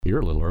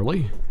You're a little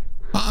early.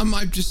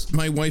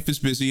 My wife is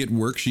busy at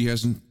work. She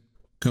hasn't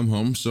come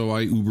home, so I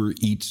Uber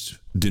Eats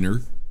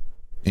dinner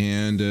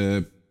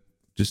and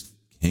just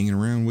hanging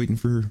around waiting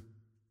for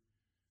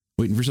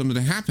something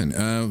to happen.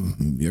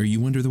 Are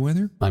you under the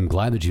weather? I'm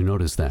glad that you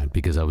noticed that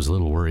because I was a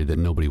little worried that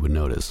nobody would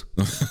notice.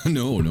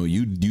 No,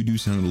 you do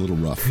sound a little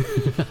rough.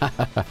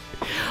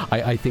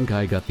 I think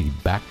I got the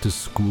back to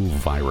school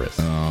virus.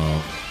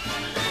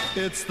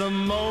 It's the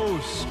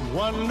most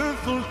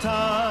wonderful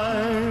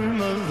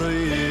time of the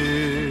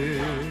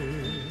year.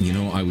 You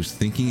know, I was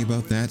thinking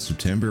about that.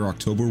 September,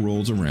 October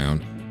rolls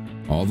around.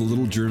 All the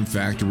little germ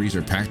factories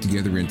are packed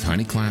together in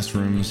tiny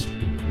classrooms.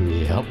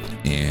 Yep.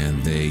 And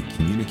they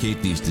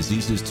communicate these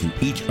diseases to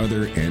each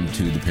other and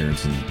to the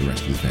parents and the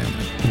rest of the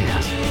family.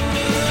 Yes.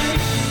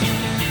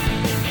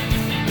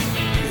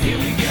 Here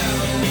we go.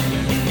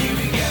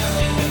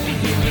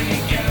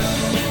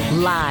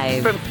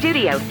 Live from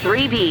Studio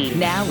 3B,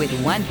 now with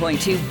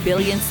 1.2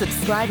 billion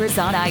subscribers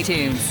on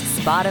iTunes,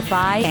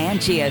 Spotify, and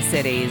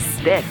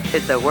GeoCities. This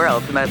is the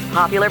world's most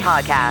popular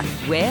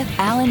podcast with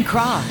Alan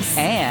Cross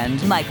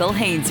and Michael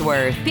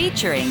Hainsworth,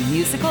 featuring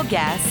musical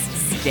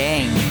guest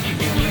Sting.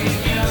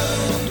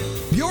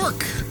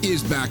 Bjork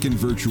is back in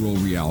virtual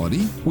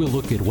reality. We'll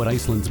look at what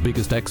Iceland's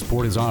biggest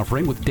export is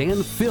offering with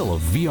Dan Phil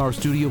of VR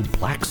studio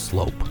Black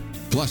Slope.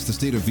 Plus the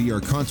state of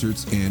VR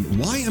concerts and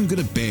why I'm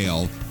going to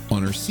bail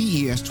on our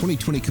CES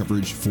 2020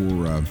 coverage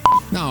for,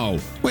 no,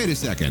 wait a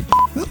second.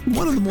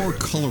 One of the more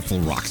colorful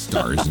rock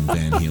stars in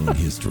Van Halen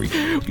history.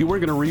 You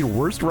weren't going to read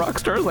Worst Rock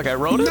Stars like I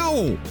wrote it?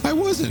 No, I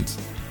wasn't.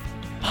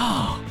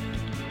 Oh.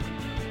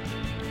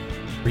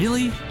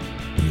 Really?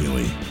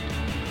 Really?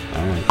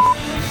 All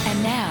right.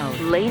 And now,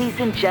 ladies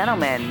and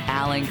gentlemen,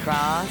 Alan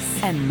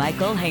Cross and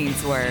Michael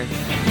Hainsworth.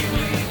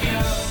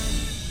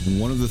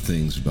 One of the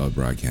things about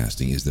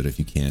broadcasting is that if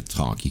you can't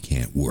talk, you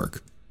can't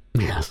work.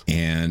 Yes.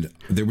 And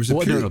there was a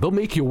no, they'll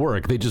make you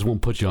work. They just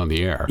won't put you on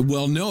the air.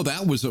 Well, no,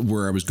 that was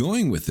where I was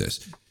going with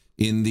this.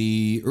 In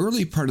the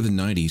early part of the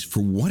 90s,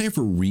 for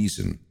whatever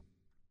reason,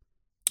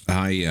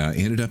 I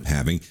ended up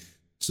having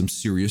some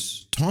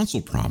serious tonsil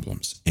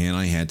problems, and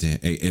I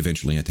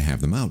eventually had to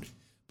have them out.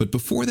 But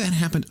before that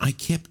happened, I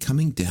kept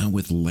coming down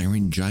with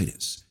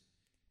laryngitis.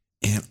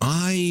 And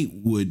I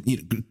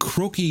would,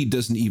 croaky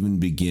doesn't even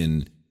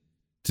begin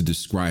to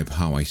describe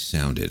how I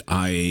sounded.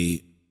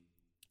 I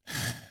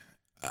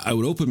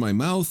would open my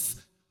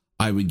mouth,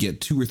 I would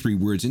get 2 or 3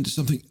 words into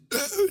something,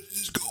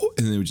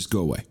 and they would just go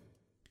away.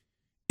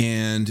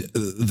 And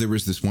there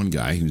was this one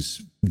guy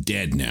who's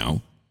dead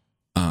now,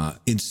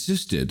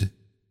 insisted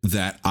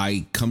that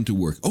I come to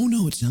work. Oh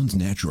no, it sounds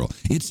natural.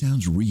 It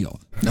sounds real.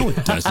 No,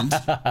 it doesn't.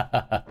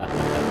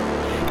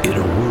 In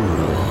a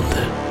world.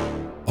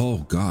 Oh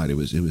God, it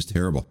was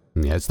terrible.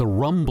 Yeah, it's the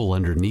rumble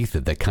underneath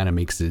it that kind of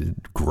makes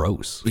it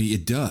gross.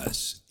 It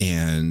does.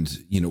 And,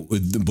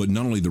 but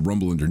not only the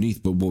rumble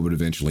underneath, but what would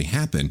eventually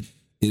happen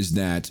is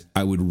that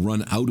I would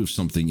run out of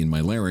something in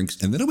my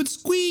larynx and then it would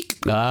squeak.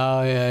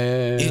 Oh,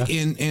 yeah.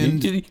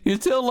 And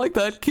you sound like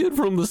that kid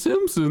from The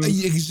Simpsons.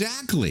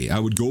 Exactly. I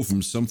would go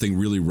from something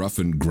really rough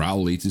and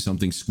growly to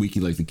something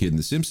squeaky like the kid in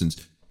The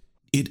Simpsons.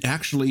 It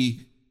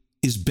actually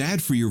is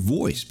bad for your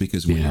voice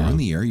because when you're on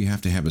the air, you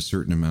have to have a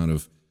certain amount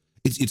of...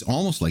 It's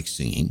almost like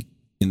singing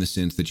in the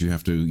sense that you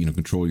have to,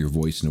 control your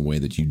voice in a way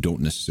that you don't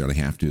necessarily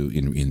have to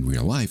in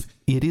real life.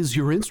 It is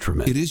your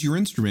instrument. It is your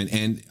instrument.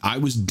 And I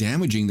was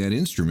damaging that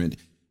instrument,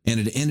 and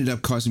it ended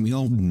up causing me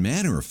all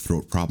manner of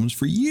throat problems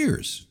for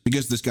years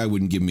because this guy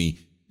wouldn't give me,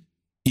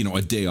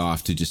 a day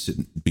off to just sit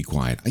and be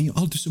quiet.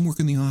 I'll do some work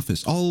in the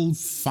office. I'll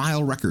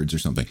file records or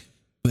something,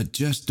 but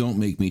just don't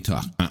make me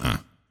talk.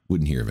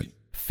 Wouldn't hear of it.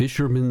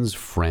 Fisherman's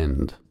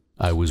friend,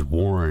 I was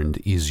warned,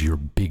 is your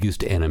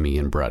biggest enemy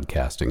in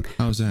broadcasting.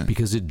 How's that?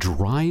 Because it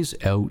dries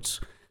out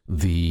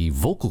the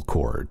vocal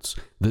cords,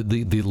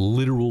 the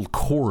literal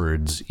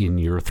cords in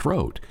your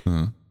throat.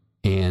 Uh-huh.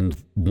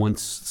 And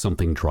once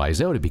something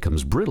dries out, it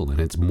becomes brittle and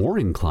it's more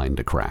inclined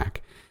to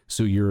crack.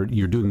 So you're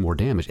doing more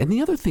damage. And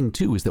the other thing,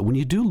 too, is that when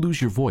you do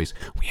lose your voice,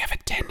 we have a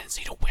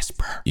tendency to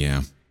whisper.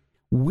 Yeah.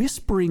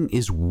 Whispering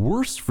is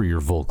worse for your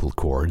vocal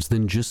cords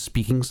than just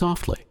speaking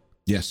softly.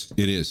 Yes,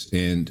 it is.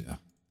 And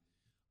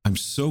I'm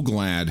so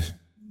glad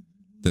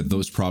that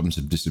those problems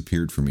have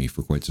disappeared for me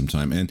for quite some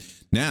time. And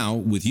now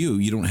with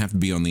you don't have to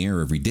be on the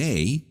air every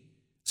day.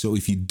 So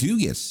if you do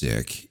get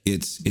sick,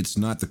 it's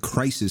not the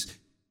crisis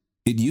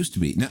it used to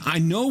be. Now, I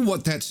know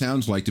what that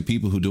sounds like to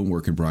people who don't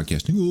work in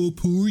broadcasting. Oh,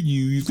 poor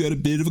you've got a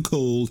bit of a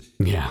cold.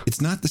 Yeah. It's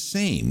not the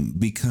same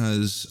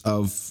because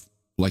of,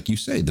 like you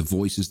say, the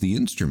voice is the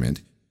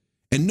instrument.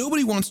 And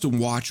nobody wants to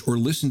watch or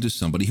listen to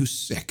somebody who's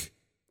sick.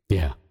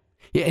 Yeah.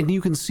 Yeah, and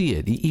you can see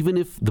it. Even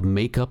if the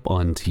makeup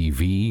on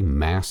TV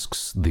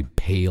masks the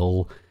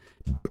pale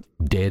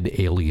dead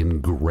alien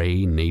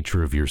gray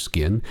nature of your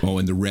skin. Oh,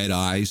 and the red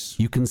eyes.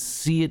 You can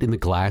see it in the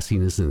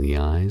glassiness in the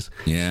eyes.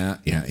 Yeah.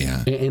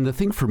 And the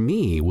thing for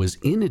me was,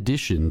 in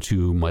addition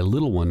to my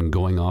little one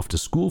going off to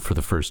school for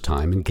the first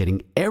time and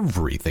getting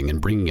everything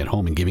and bringing it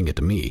home and giving it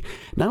to me,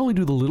 not only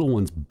do the little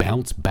ones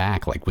bounce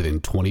back like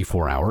within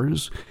 24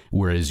 hours,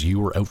 whereas you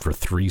were out for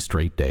 3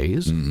 straight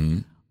days,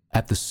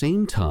 at the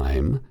same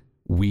time,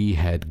 we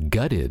had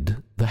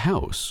gutted the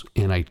house,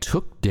 and I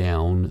took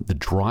down the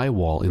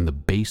drywall in the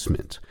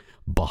basement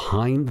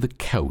behind the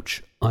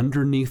couch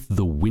underneath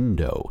the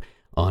window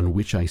on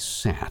which I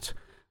sat.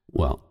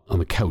 Well, on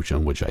the couch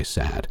on which I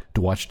sat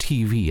to watch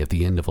TV at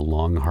the end of a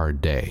long,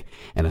 hard day.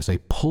 And as I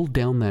pulled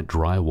down that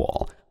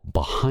drywall,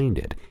 behind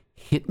it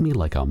hit me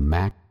like a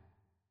Mac.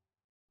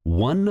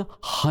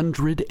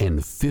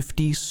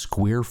 150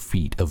 square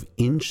feet of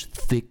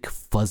inch-thick,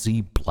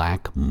 fuzzy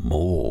black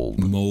mold.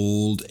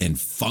 Mold and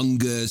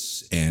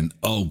fungus and,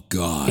 oh,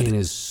 God. And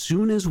as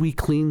soon as we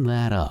cleaned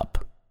that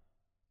up,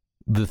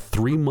 the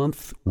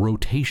 3-month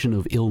rotation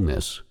of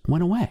illness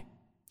went away.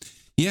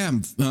 Yeah,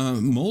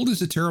 mold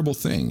is a terrible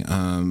thing.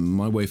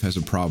 My wife has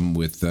a problem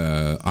with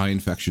eye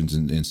infections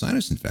and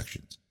sinus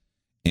infections.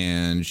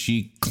 And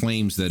she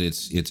claims that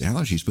it's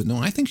allergies. But no,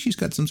 I think she's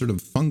got some sort of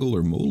fungal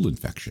or mold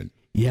infection.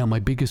 Yeah, my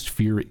biggest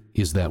fear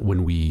is that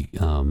when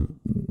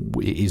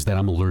is that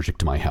I'm allergic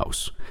to my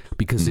house,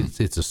 because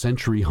it's a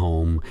century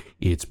home.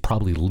 It's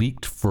probably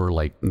leaked for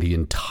like the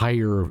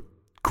entire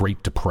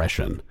Great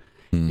Depression.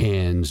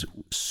 And as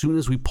soon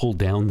as we pull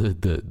down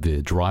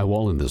the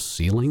drywall and the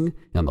ceiling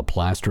and the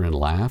plaster and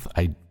lath,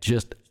 I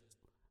just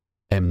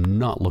am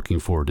not looking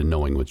forward to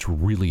knowing what's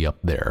really up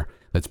there.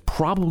 That's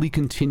probably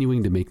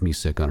continuing to make me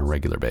sick on a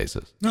regular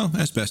basis. No,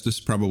 asbestos,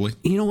 probably.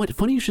 You know what?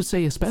 Funny you should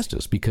say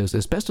asbestos, because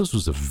asbestos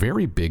was a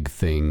very big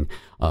thing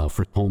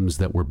for homes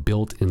that were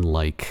built in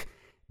like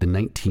the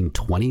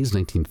 1920s,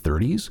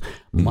 1930s.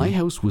 My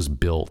house was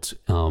built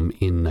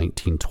in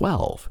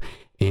 1912,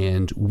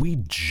 and we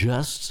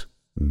just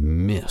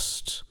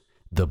missed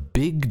the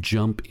big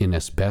jump in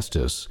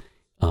asbestos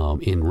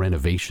in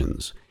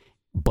renovations.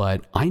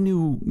 But I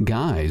knew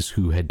guys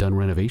who had done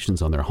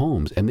renovations on their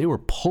homes, and they were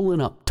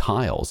pulling up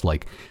tiles,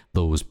 like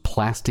those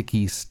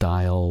plasticky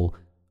style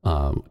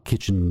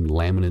kitchen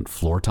laminate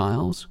floor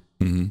tiles.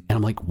 And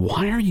I'm like,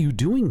 why are you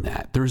doing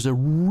that? There's a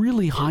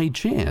really high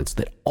chance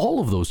that all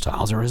of those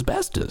tiles are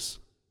asbestos.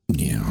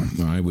 Yeah,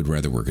 I would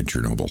rather work in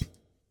Chernobyl.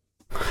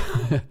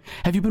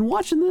 Have you been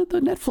watching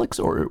the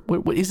Netflix, or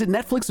what, is it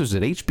Netflix or is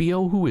it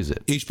HBO? Who is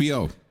it?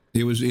 HBO.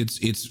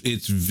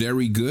 It's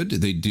very good.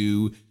 They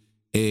do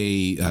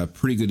a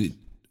pretty good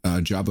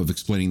job of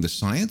explaining the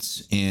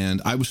science,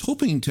 and I was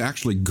hoping to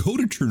actually go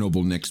to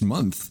Chernobyl next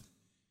month.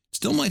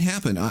 Still might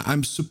happen.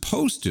 I'm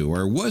supposed to,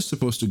 or was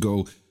supposed to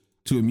go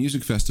to a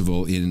music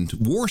festival in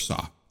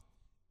Warsaw,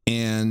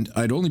 and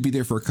I'd only be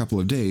there for a couple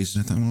of days,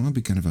 and I thought, well, that'd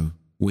be kind of a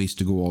waste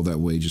to go all that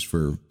way just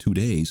for 2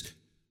 days.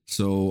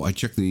 So I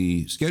checked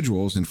the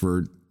schedules, and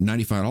for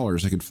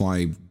 $95, I could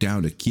fly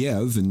down to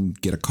Kiev and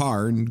get a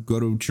car and go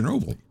to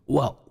Chernobyl.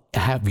 Well,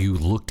 have you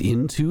looked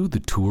into the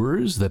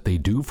tours that they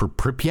do for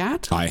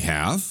Pripyat? I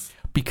have.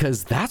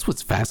 Because that's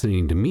what's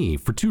fascinating to me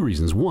for 2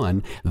 reasons.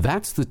 One,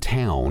 that's the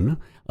town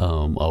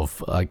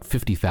of like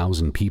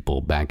 50,000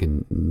 people back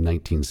in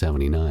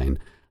 1979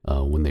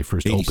 when they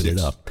first 86. opened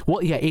it up.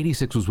 Well, yeah,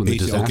 86 was when the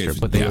 86, disaster, okay,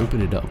 but they yeah.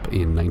 opened it up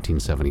in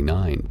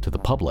 1979 to the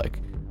public.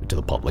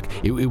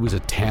 It was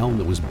a town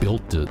that was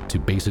built to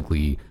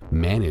basically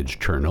manage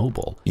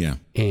Chernobyl. Yeah.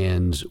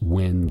 And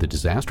when the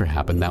disaster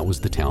happened, that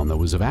was the town that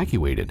was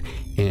evacuated.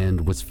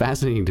 And what's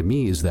fascinating to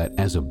me is that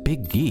as a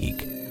big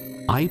geek,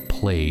 I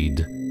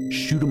played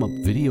shoot-'em-up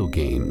video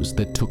games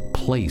that took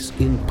place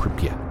in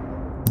Pripyat.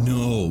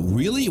 No,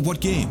 really?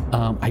 What game?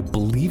 I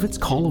believe it's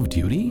Call of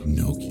Duty.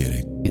 No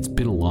kidding. It's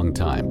been a long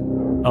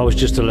time. I was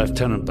just a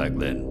lieutenant back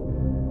then,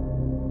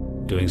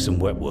 doing some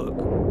wet work.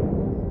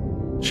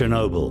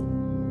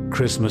 Chernobyl,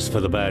 Christmas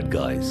for the bad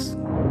guys.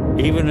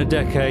 Even a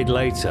decade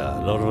later,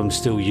 a lot of them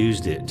still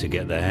used it to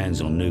get their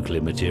hands on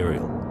nuclear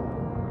material.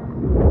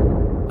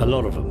 A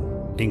lot of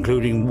them,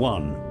 including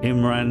one,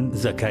 Imran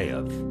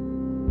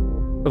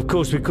Zakhaev. Of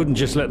course, we couldn't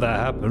just let that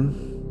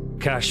happen.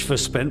 Cash for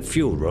spent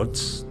fuel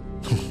rods.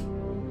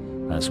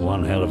 That's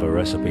one hell of a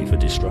recipe for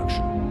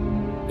destruction.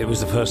 It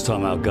was the first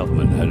time our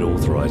government had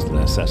authorized an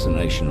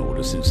assassination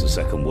order since the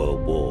Second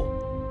World War.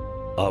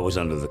 I was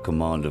under the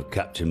command of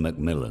Captain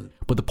Macmillan.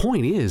 But the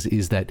point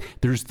is that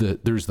there's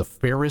the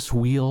Ferris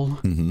wheel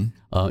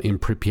in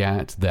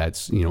Pripyat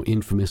that's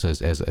infamous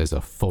as a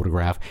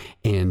photograph,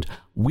 and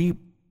we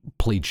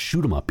played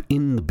shoot 'em up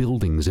in the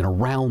buildings and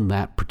around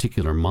that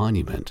particular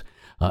monument,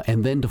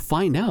 and then to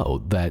find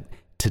out that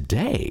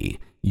today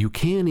you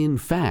can in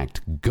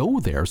fact go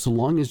there so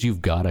long as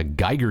you've got a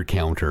Geiger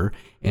counter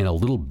and a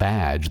little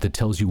badge that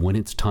tells you when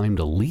it's time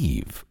to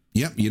leave.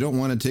 Yep, you don't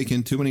want to take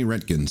in too many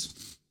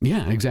Rentgens.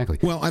 Yeah, exactly.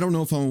 Well, I don't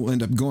know if I'll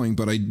end up going,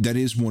 but that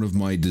is one of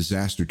my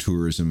disaster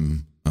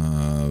tourism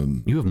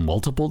You have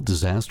multiple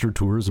disaster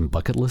tours and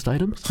bucket list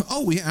items?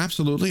 Oh, yeah,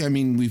 absolutely. I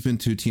mean, we've been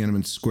to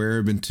Tiananmen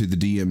Square, been to the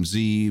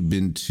DMZ,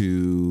 been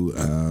to,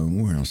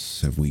 where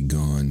else have we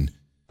gone?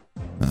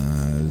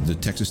 The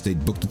Texas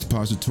State Book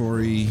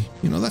Depository.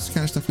 You know, that's the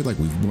kind of stuff we like.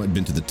 We've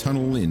been to the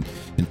tunnel in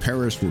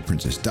Paris where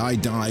Princess Di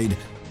died.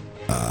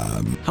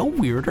 How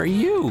weird are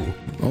you?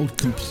 Oh,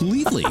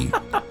 completely.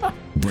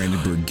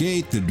 Brandenburg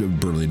Gate, the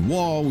Berlin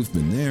Wall, we've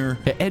been there.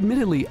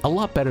 Admittedly, a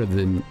lot better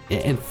than,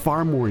 and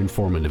far more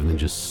informative than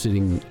just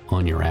sitting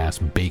on your ass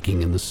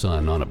baking in the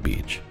sun on a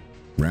beach.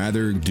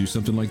 Rather do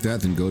something like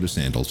that than go to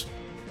Sandals.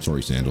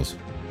 Sorry, Sandals.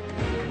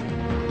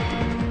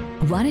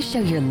 Want to show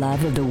your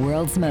love of the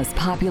world's most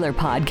popular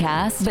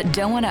podcast, but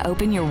don't want to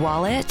open your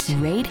wallet?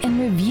 Rate and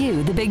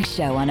review The Big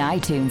Show on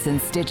iTunes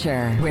and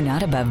Stitcher. We're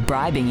not above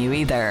bribing you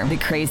either. The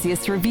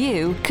craziest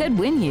review could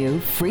win you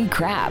free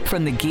crap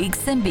from the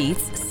Geeks and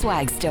Beats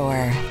swag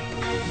store.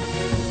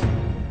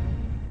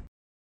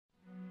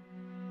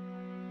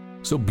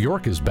 So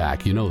Bjork is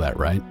back, you know that,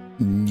 right?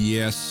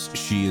 Yes,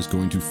 she is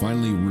going to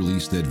finally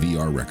release that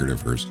VR record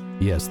of hers.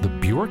 Yes, the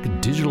Bjork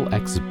digital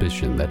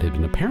exhibition that had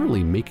been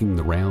apparently making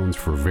the rounds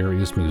for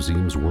various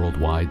museums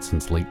worldwide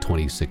since late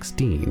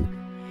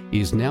 2016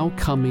 is now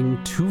coming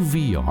to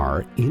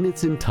VR in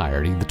its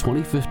entirety. The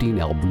 2015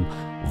 album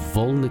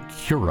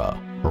Vulnicura,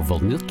 or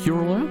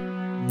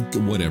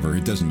Vulnicura? Whatever,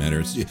 it doesn't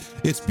matter.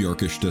 It's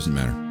Bjorkish, doesn't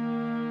matter.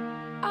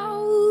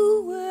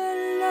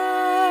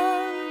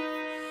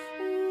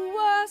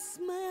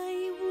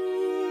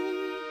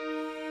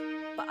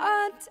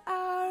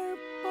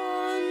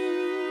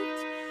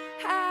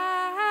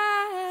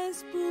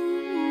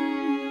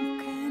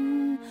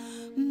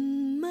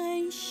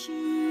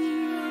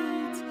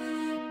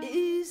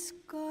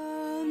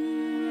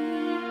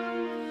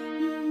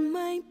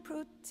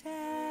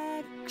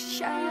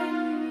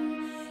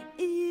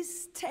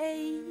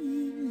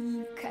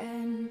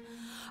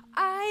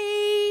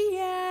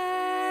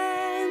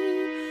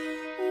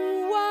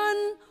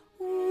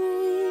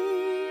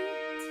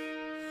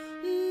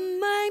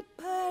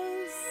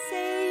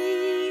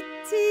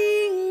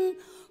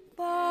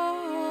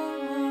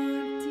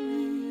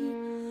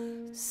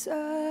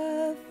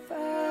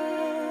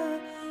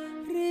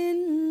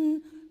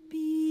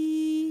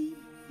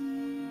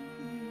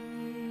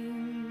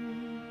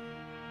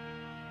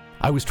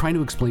 I was trying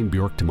to explain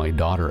Bjork to my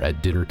daughter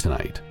at dinner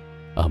tonight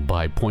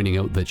by pointing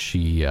out that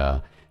she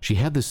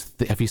had this.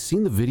 Have you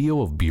seen the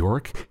video of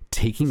Bjork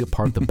taking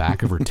apart the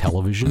back of her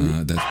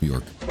television? That's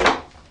Bjork.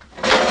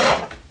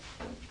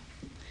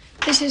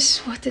 This is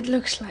what it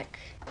looks like.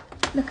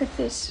 Look at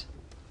this.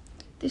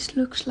 This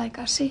looks like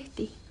a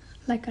city,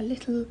 like a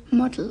little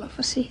model of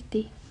a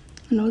city,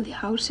 and all the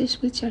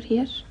houses which are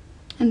here,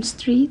 and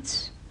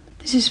streets.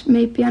 This is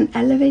maybe an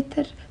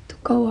elevator to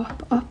go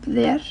up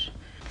there.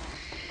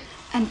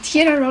 And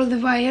here are all the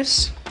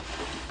wires.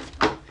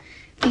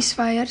 These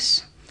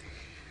wires.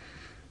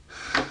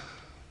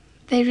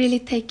 They really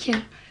take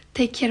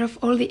care of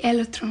all the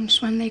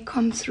electrons when they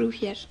come through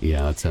here.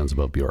 Yeah, that sounds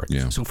about Bjork.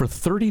 Yeah. So for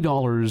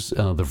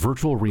 $30, the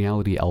virtual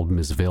reality album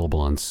is available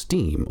on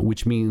Steam,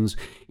 which means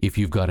if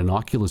you've got an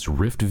Oculus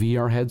Rift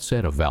VR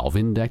headset, a Valve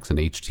Index, an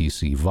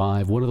HTC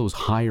Vive, one of those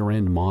higher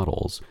end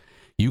models,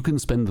 you can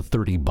spend the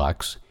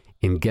 $30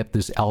 and get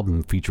this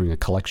album featuring a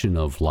collection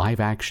of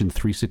live-action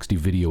 360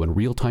 video and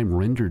real-time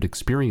rendered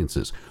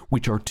experiences,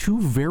 which are two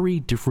very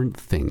different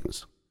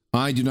things.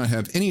 I do not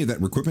have any of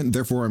that equipment,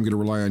 therefore I'm going to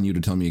rely on you to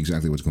tell me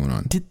exactly what's going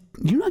on. Did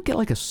you not get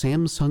like a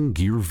Samsung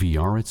Gear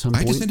VR at some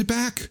point? I just sent it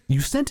back. You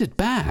sent it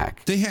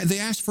back? They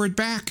asked for it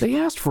back. They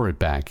asked for it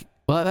back.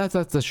 Well,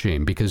 that's a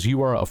shame, because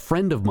you are a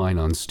friend of mine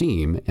on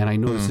Steam, and I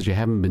noticed that you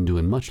haven't been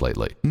doing much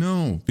lately.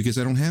 No, because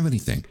I don't have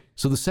anything.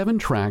 So the 7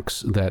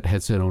 tracks that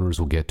headset owners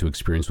will get to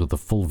experience with the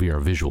full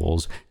VR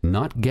visuals: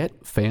 Not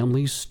Get,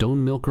 Family,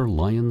 Stone Milker,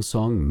 Lion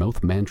Song,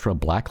 Mouth Mantra,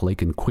 Black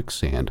Lake, and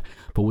Quicksand.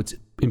 But what's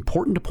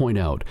important to point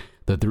out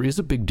that there is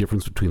a big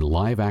difference between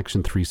live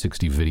action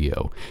 360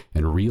 video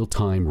and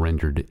real-time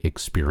rendered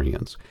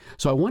experience.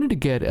 So I wanted to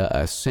get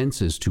a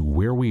sense as to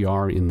where we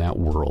are in that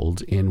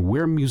world and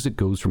where music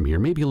goes from here.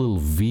 Maybe a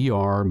little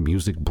VR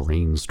music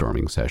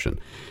brainstorming session.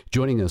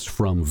 Joining us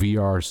from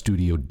VR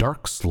studio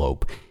Dark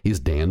Slope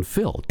is Dan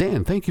Phil.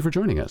 Dan, thank you for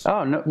joining us.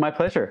 Oh, no, my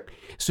pleasure.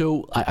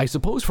 So I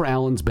suppose for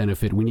Alan's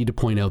benefit, we need to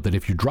point out that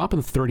if you're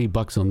dropping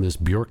 $30 on this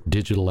Bjork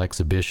digital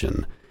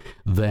exhibition,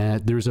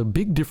 that there's a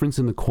big difference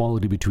in the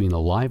quality between a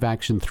live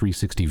action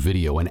 360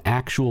 video and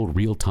actual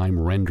real-time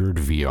rendered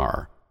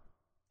VR.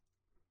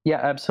 Yeah,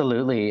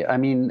 absolutely. I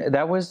mean,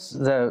 that was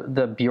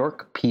the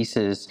Bjork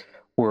pieces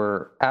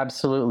were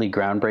absolutely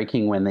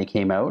groundbreaking when they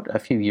came out a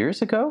few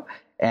years ago.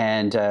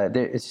 And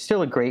it's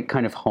still a great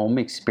kind of home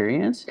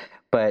experience.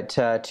 But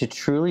to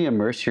truly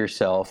immerse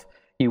yourself,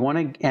 you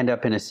want to end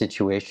up in a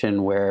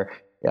situation where,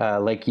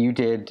 like you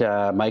did,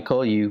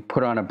 Michael, you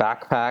put on a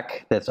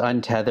backpack that's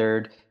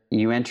untethered.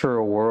 You enter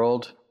a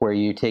world where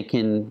you take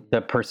in the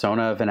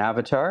persona of an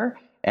avatar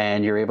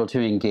and you're able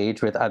to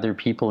engage with other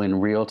people in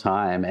real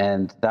time.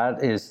 And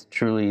that is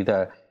truly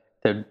the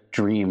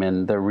dream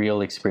and the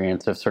real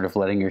experience of sort of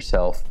letting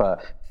yourself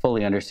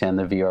fully understand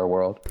the VR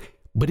world.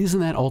 But isn't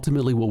that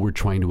ultimately what we're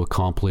trying to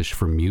accomplish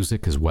for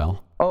music as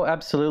well? Oh,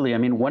 absolutely. I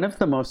mean, one of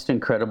the most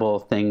incredible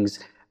things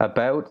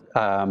about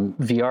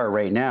VR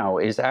right now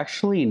is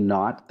actually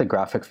not the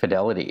graphic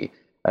fidelity.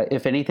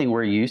 If anything,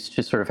 we're used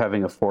to sort of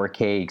having a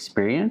 4K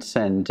experience,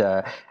 and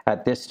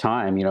at this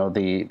time,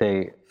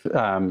 the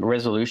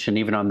resolution,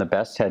 even on the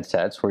best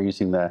headsets, we're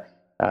using the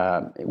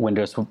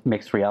Windows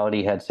Mixed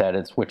Reality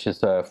headset, which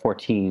is a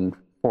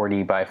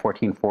 1440 by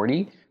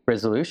 1440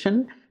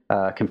 resolution.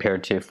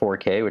 Compared to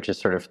 4K, which is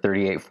sort of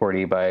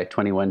 3840 by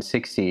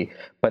 2160.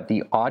 But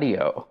the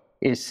audio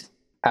is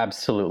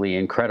absolutely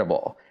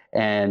incredible.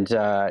 And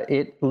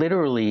it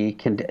literally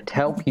can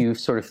help you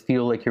sort of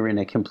feel like you're in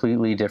a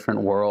completely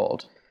different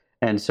world.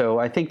 And so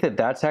I think that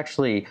that's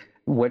actually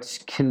what's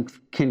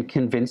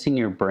convincing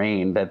your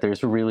brain that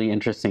there's really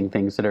interesting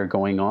things that are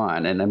going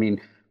on. And I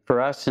mean, for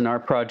us in our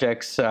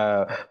projects,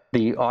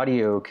 the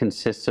audio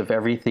consists of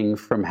everything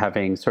from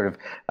having sort of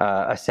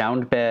a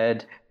sound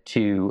bed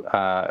to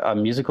a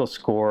musical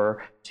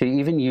score, to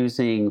even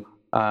using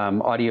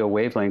audio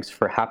wavelengths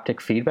for haptic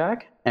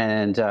feedback.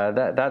 And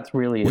that's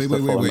really wait.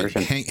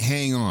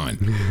 Hang on.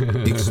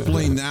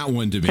 Explain that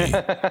one to me.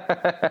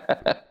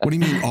 What do you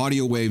mean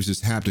audio waves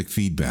is haptic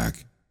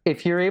feedback?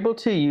 If you're able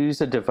to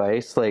use a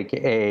device like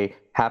a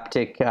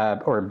haptic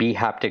or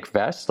B-haptic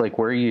vest like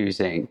we're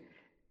using,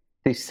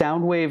 the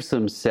sound waves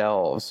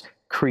themselves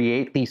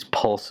create these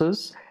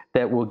pulses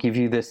that will give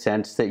you the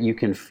sense that you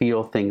can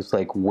feel things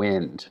like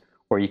wind,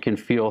 or you can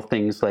feel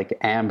things like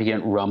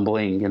ambient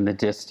rumbling in the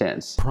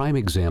distance. Prime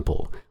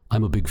example,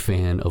 I'm a big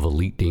fan of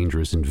Elite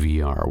Dangerous in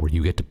VR, where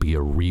you get to be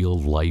a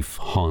real-life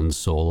Han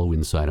Solo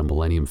inside a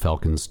Millennium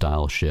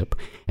Falcon-style ship,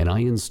 and I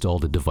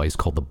installed a device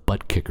called the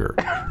Butt Kicker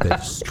that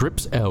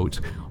strips out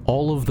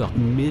all of the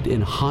mid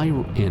and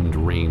high-end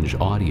range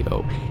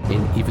audio,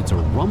 and if it's a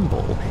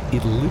rumble,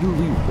 it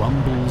literally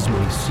rumbles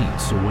my seat.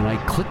 So when I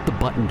click the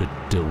button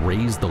to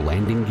raise the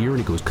landing gear and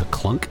it goes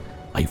ka-clunk,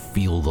 I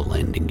feel the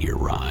landing gear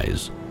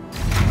rise.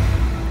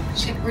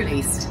 Ship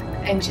released.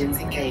 Engines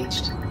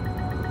engaged.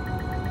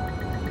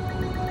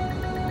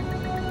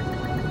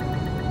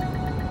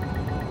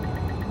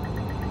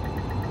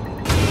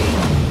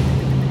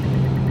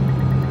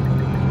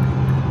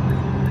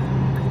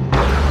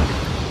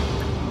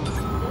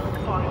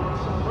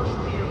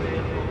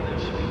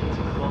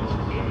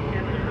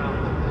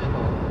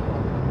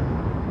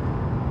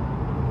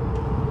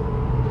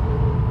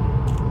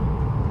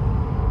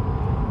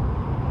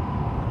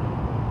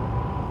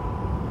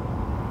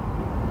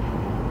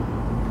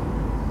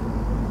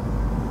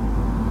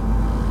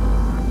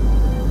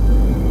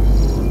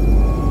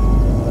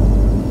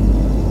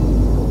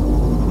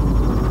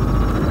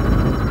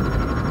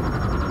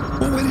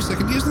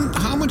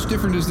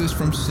 Different is this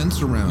from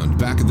Sense Around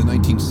back in the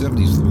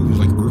 1970s? The movie was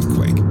like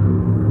Earthquake.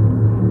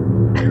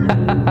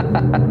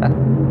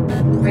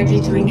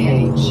 Ready to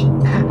engage.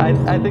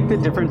 I think the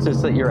difference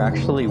is that you're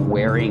actually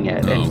wearing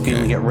it and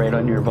feeling it right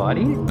on your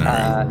body.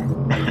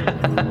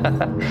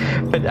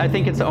 But I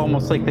think it's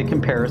almost like the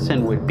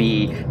comparison would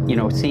be,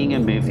 seeing a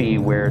movie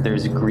where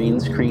there's green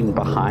screen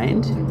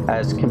behind,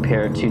 as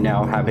compared to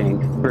now having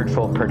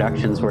virtual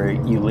productions where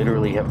you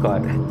literally have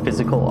got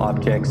physical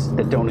objects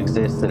that don't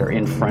exist that are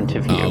in front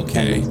of you.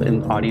 Okay.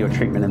 And audio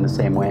treatment in the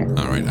same way.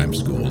 All right, I'm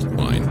schooled.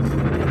 Fine.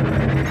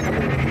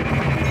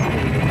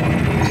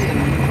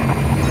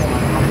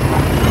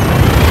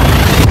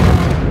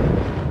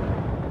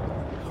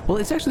 Well,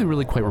 it's actually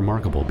really quite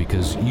remarkable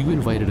because you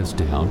invited us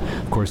down.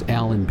 Of course,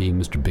 Alan being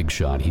Mr. Big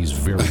Shot, he's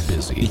very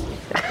busy.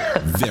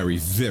 Very,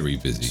 very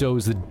busy. So it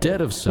was the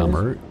dead of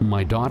summer.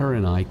 My daughter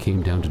and I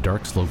came down to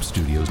Dark Slope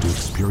Studios to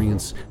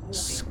experience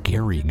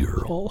Scary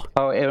Girl.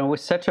 Oh, it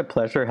was such a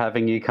pleasure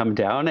having you come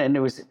down, and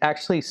it was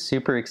actually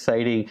super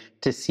exciting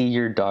to see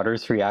your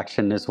daughter's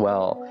reaction as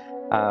well.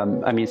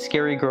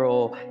 Scary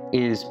Girl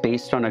is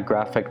based on a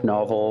graphic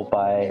novel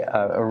by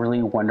a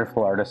really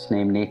wonderful artist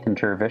named Nathan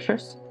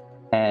Jervicius.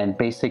 And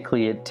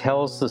basically it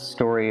tells the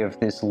story of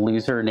this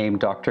loser named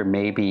Dr.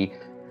 Maybe,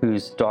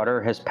 whose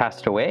daughter has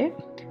passed away.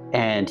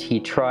 And he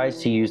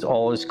tries to use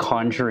all his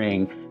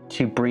conjuring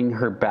to bring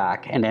her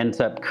back, and ends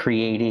up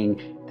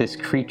creating this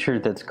creature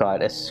that's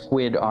got a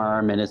squid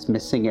arm and is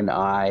missing an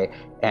eye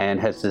and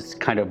has this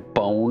kind of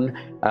bone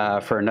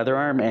for another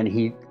arm. And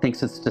he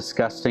thinks it's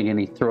disgusting and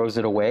he throws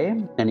it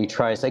away. And he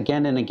tries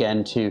again and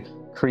again to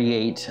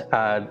create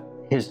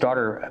his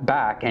daughter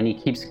back, and he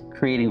keeps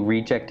creating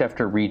reject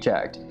after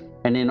reject.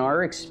 And in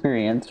our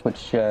experience,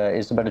 which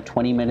is about a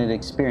 20-minute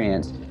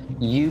experience,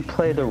 you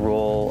play the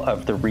role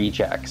of the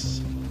rejects.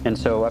 And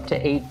so up to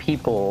 8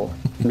 people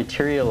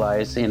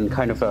materialize in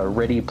kind of a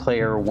Ready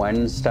Player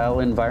One style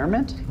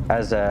environment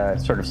as a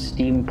sort of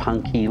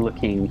steampunky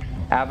looking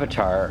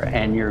avatar.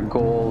 And your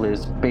goal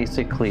is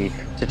basically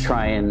to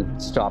try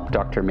and stop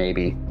Dr.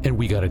 Maybe. And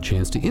we got a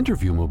chance to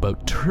interview him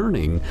about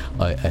turning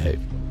a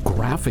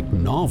graphic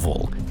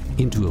novel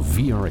into a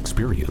VR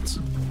experience.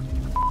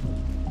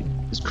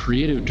 As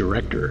creative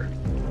director,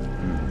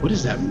 what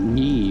does that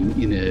mean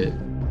in a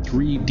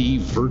 3D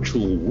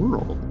virtual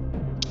world?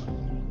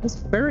 It's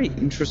very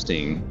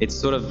interesting. It's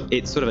sort of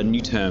a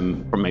new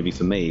term, maybe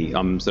for me.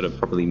 I'm sort of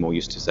probably more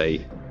used to,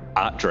 say,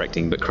 art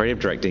directing, but creative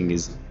directing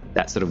is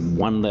that sort of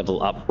one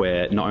level up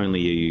where not only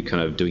are you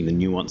kind of doing the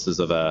nuances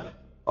of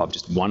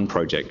just one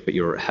project, but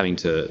you're having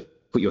to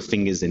put your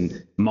fingers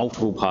in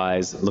multiple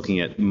pies, looking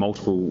at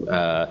multiple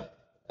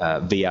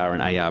VR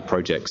and AR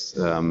projects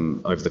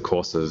over the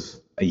course of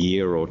a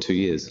year or 2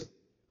 years.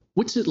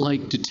 What's it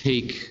like to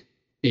take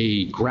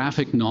a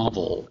graphic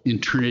novel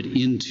and turn it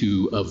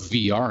into a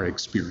VR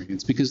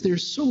experience? Because they're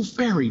so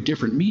very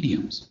different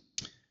mediums.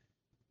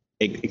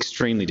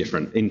 Extremely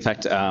different. In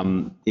fact,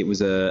 it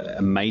was a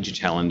major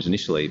challenge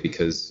initially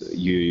because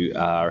you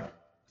are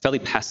fairly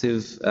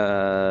passive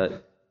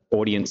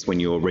audience when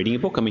you're reading a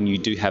book. I mean, you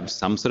do have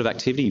some sort of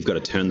activity. You've got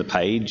to turn the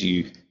page.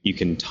 You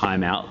can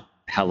time out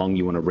how long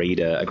you want to read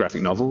a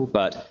graphic novel.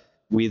 But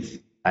with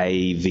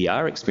a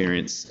VR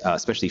experience,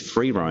 especially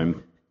free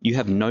roam, you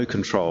have no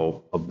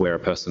control of where a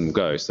person will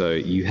go. So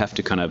you have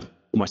to kind of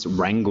almost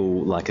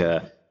wrangle kind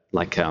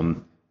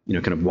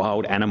of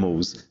wild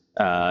animals,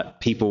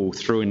 people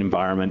through an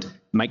environment,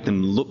 make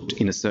them look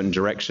in a certain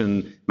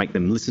direction, make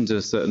them listen to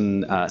a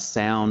certain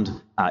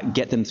sound,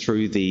 get them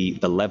through the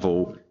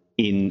level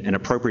in an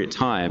appropriate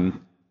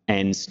time,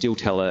 and still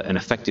tell an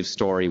effective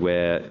story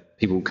where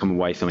people come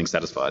away feeling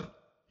satisfied.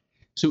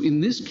 So in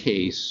this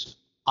case,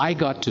 I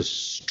got to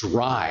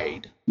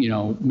stride,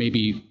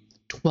 maybe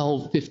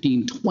 12,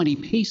 15, 20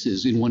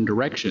 paces in one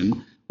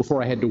direction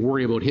before I had to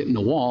worry about hitting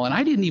the wall. And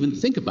I didn't even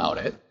think about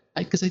it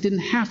because I didn't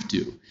have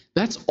to.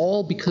 That's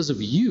all because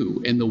of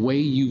you and the way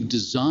you've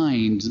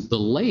designed the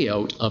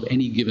layout of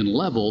any given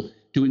level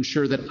to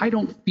ensure that I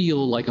don't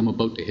feel like I'm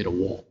about to hit a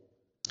wall.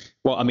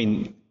 Well, I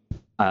mean,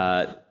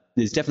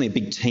 there's definitely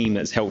a big team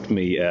that's helped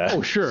me.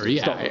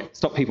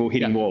 Stop people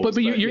hitting walls.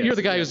 But you're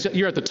the guy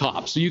you're at the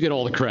top, so you get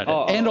all the credit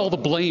and all the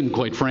blame,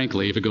 quite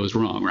frankly, if it goes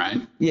wrong, right?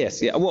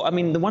 Yes. Yeah. Well, I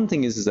mean, the one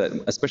thing is that,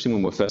 especially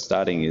when we're first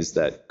starting, is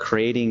that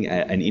creating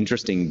an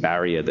interesting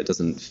barrier that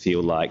doesn't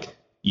feel like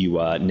you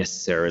are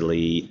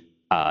necessarily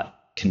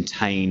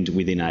contained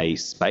within a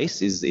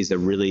space is a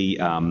really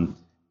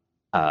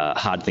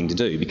hard thing to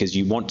do, because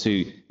you want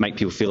to make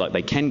people feel like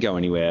they can go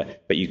anywhere,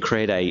 but you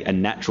create a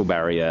natural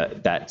barrier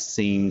that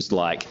seems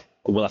like,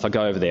 well, if I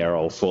go over there,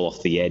 I'll fall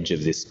off the edge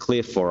of this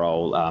cliff, or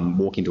I'll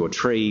walk into a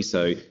tree.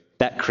 So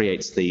that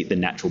creates the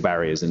natural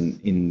barriers. And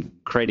in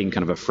creating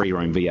kind of a free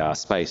roam VR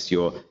space,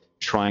 you're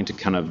trying to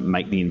kind of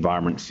make the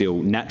environment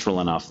feel natural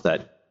enough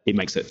that it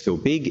makes it feel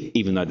big,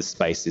 even though the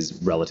space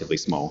is relatively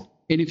small.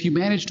 And if you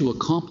manage to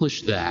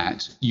accomplish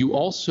that, you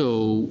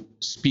also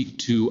speak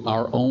to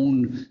our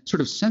own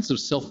sort of sense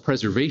of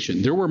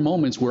self-preservation. There were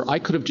moments where I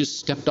could have just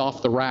stepped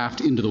off the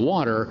raft into the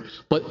water,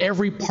 but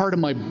every part of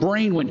my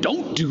brain went,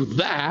 don't do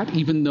that,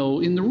 even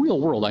though in the real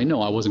world, I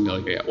know I wasn't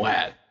going to get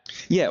wet.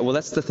 Yeah, well,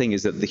 that's the thing,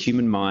 is that the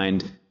human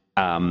mind,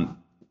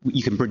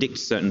 you can predict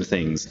certain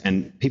things,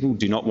 and people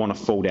do not want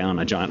to fall down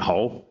a giant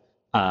hole.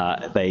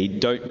 They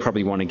don't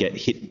probably want to get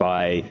hit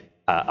by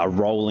a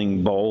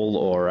rolling ball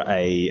or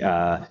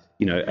a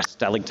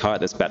stalactite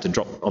that's about to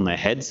drop on their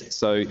heads.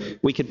 So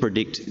we could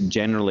predict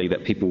generally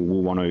that people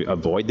will want to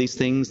avoid these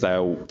things.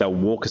 They'll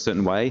walk a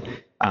certain way.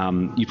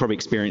 You probably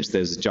experienced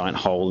there's a giant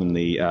hole in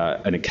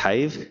a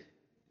cave.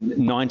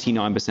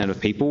 99% of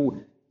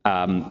people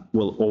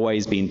will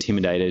always be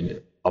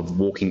intimidated of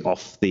walking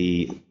off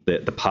the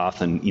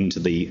path and into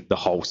the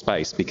whole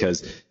space,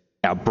 because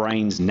our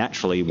brains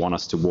naturally want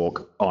us to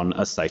walk on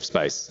a safe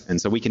space.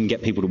 And so we can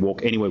get people to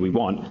walk anywhere we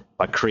want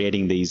by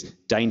creating these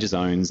danger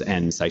zones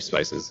and safe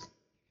spaces.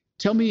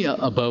 Tell me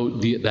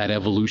about that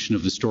evolution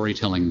of the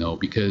storytelling, though,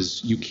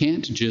 because you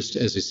can't just,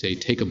 as I say,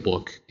 take a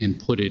book and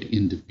put it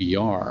into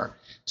VR.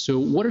 So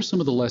what are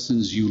some of the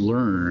lessons you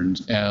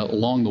learned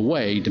along the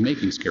way to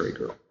making Scary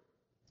Girl?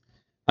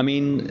 I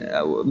mean,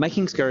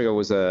 making Scary Girl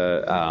was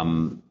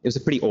a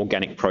pretty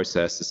organic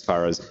process as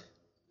far as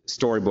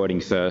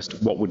storyboarding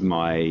first. What would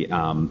my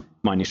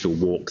initial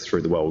walk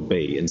through the world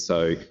be? And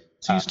so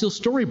you still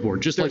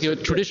storyboard, just like a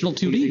traditional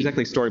 2D.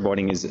 Exactly.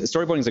 Storyboarding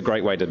is a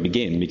great way to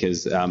begin,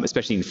 because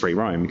especially in free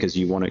roam, because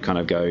you want to kind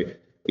of go,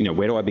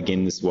 where do I begin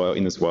in this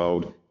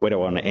world? Where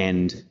do I want to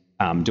end?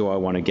 Do I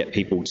want to get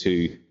people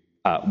to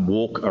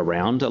walk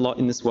around a lot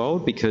in this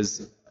world?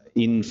 Because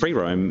in free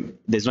roam,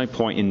 there's no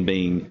point in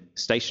being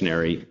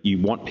stationary. You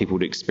want people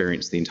to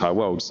experience the entire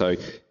world. So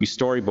you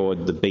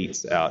storyboard the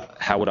beats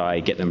out. How would I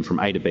get them from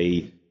A to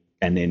B?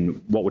 And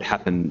then what would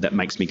happen that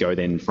makes me go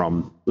then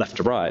from left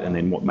to right? And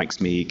then what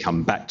makes me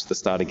come back to the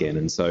start again?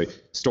 And so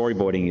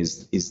storyboarding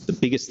is the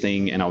biggest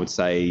thing. And I would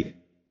say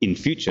in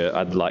future,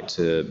 I'd like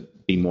to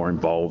be more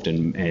involved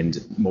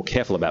and more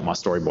careful about my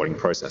storyboarding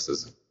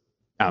processes.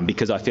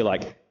 Because I feel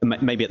like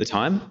maybe at the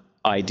time,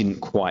 I didn't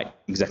quite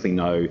exactly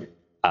know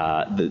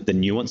the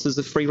nuances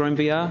of free roam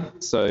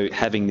VR. So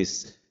having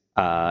this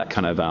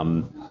kind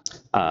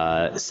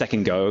of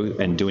second go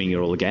and doing it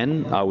all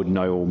again, I would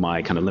know all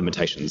my kind of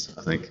limitations,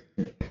 I think.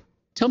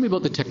 Tell me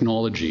about the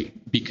technology,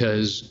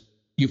 because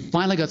you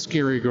finally got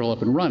Scary Girl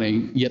up and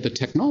running, yet the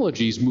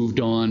technology's moved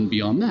on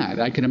beyond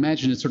that. I can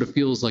imagine it sort of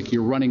feels like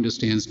you're running to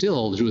stand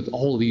still with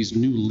all of these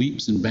new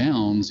leaps and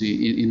bounds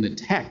in the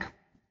tech,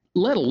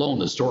 let alone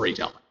the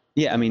storytelling.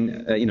 Yeah, I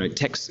mean,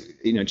 tech's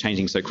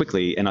changing so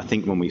quickly, and I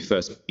think when we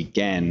first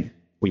began,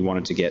 we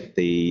wanted to get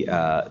the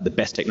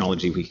best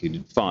technology we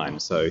could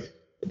find. So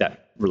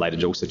that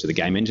related also to the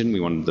game engine. We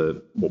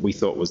wanted what we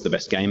thought was the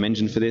best game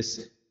engine for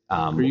this.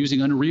 We're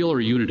using Unreal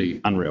or Unity?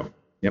 Unreal.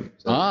 Yep.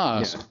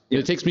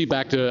 It takes me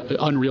back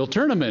to Unreal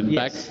Tournament.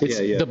 Yes. It's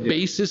the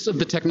basis of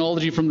the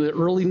technology from the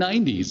early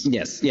 90s.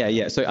 Yes,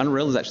 yeah. So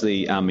Unreal is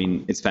actually,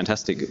 it's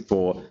fantastic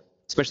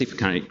especially for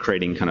kind of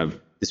creating kind of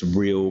this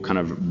real kind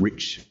of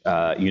rich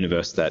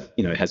universe that,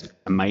 has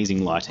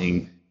amazing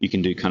lighting. You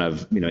can do kind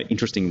of,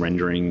 interesting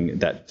rendering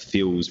that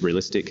feels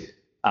realistic.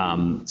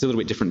 It's a little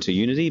bit different to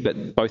Unity,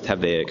 but both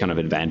have their kind of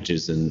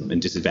advantages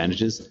and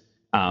disadvantages.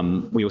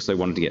 We also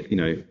wanted to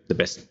get, the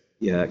best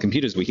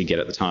computers we could get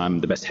at the time,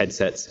 the best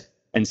headsets.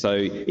 And so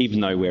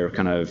even though we're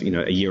kind of,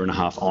 a year and a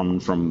half on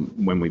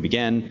from when we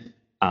began,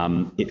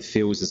 it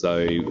feels as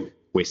though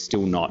we're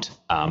still not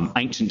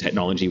ancient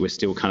technology. We're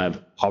still kind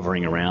of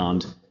hovering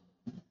around,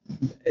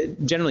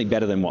 generally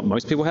better than what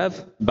most people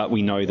have, but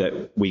we know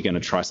that we're going to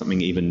try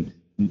something even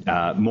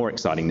more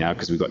exciting now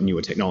because we've got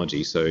newer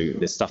technology. So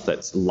there's stuff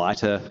that's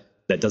lighter,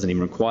 that doesn't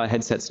even require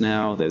headsets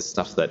now. There's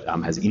stuff that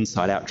has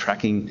inside-out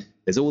tracking.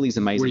 There's all these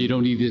amazing... Where you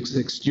don't need the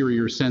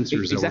exterior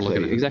sensors that we're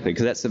looking at. Exactly,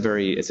 because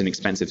it's an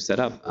expensive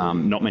setup.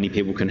 Not many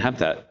people can have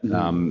that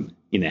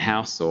in their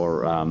house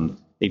or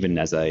even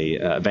as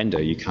a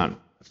vendor, you can't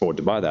afford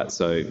to buy that.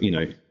 So,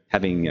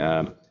 having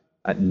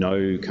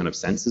no kind of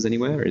sensors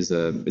anywhere is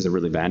a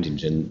real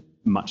advantage and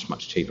much,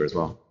 much cheaper as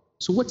well.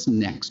 So what's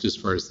next as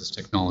far as this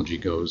technology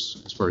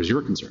goes, as far as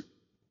you're concerned?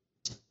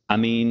 I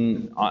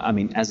mean,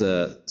 as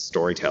a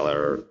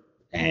storyteller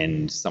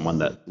and someone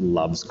that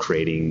loves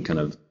creating kind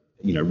of,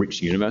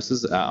 rich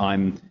universes,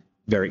 I'm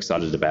very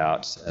excited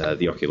about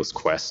the Oculus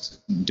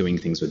Quest, doing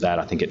things with that.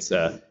 I think it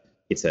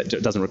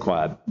doesn't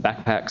require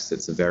backpacks.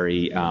 It's a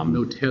very...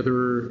 no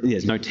tether.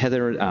 There's no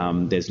tether.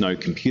 There's no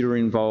computer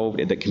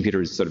involved. The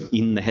computer is sort of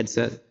in the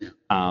headset.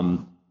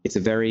 It's a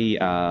very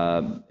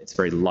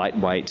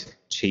lightweight,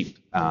 cheap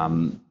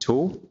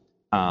tool,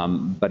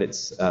 but it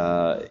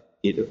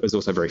is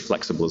also very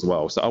flexible as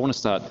well. So I want to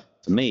start,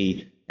 for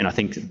me, and I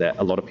think that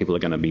a lot of people are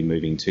going to be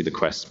moving to the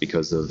Quest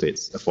because of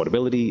its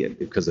affordability,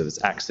 because of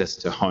its access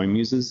to home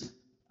users.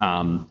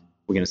 We're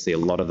going to see a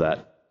lot of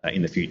that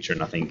in the future,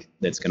 and I think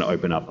that's going to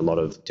open up a lot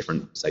of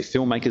different, say,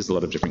 filmmakers, a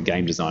lot of different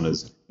game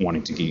designers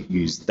wanting to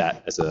use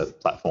that as a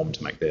platform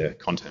to make their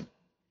content.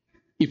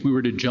 If we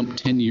were to jump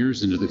 10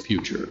 years into the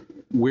future,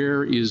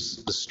 where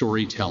is the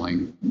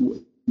storytelling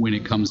when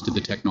it comes to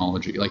the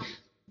technology? Like,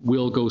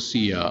 we'll go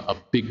see a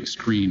big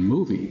screen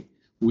movie.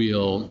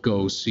 We'll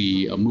go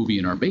see a movie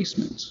in our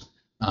basements.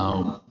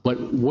 But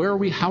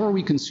how are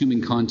we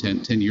consuming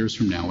content 10 years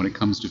from now when it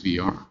comes to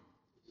VR?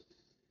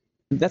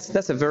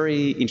 That's a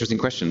very interesting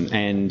question.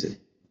 And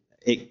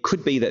it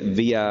could be that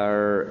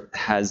VR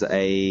has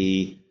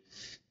I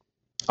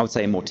would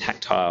say, a more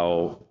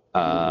tactile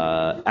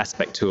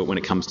aspect to it when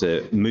it comes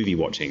to movie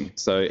watching.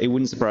 So it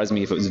wouldn't surprise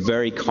me if it was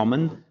very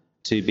common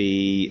to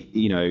be,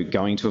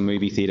 going to a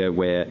movie theater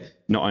where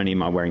not only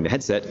am I wearing the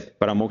headset,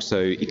 but I'm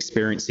also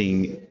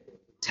experiencing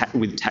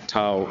with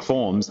tactile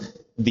forms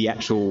the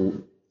actual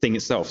thing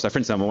itself. So for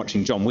instance, I'm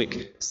watching John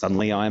Wick.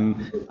 Suddenly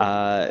I'm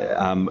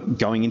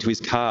going into his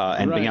car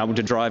and being able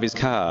to drive his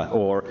car,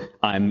 or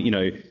I'm,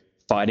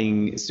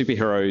 fighting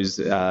superheroes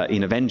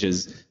in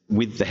Avengers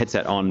with the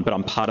headset on, but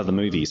I'm part of the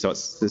movie. So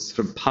it's this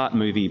sort of part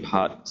movie,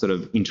 part sort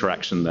of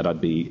interaction that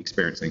I'd be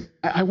experiencing.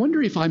 I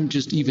wonder if I'm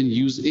just even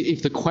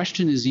if the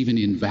question is even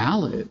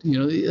invalid.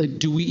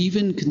 Do we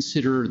even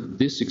consider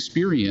this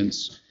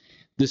experience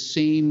the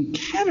same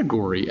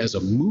category as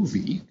a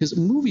movie? Because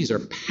movies are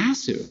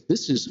passive.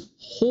 This is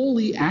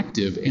wholly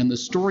active, and the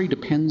story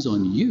depends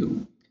on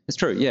you. That's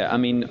true. Yeah. I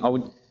mean,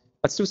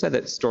 I'd still say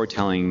that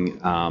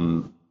storytelling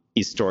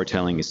is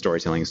storytelling.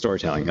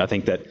 I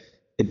think that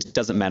it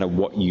doesn't matter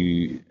how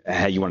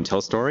you want to tell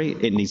a story.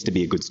 It needs to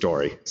be a good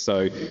story.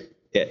 So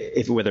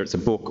whether it's a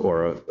book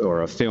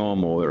or a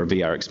film or a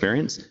VR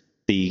experience,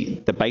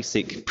 the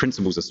basic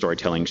principles of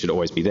storytelling should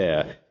always be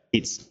there.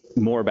 It's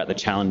more about the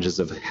challenges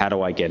of how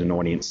do I get an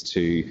audience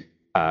to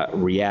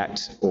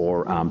react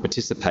or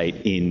participate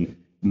in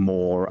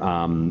more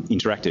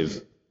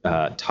interactive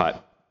type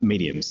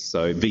mediums.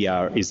 So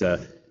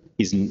VR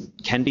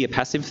can be a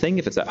passive thing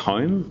if it's at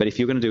home, but if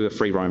you're going to do a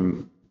free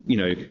roam,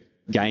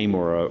 game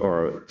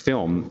or a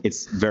film,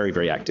 it's very,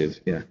 very active.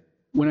 Yeah.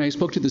 When I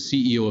spoke to the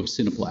CEO of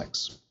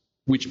Cineplex,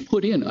 which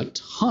put in a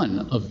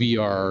ton of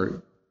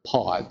VR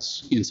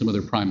pods in some of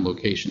their prime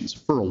locations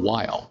for a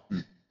while,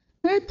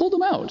 I pulled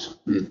them out.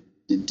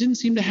 It didn't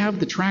seem to have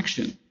the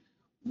traction.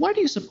 Why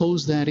do you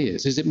suppose that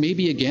is? Is it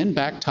maybe, again,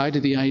 back tied to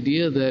the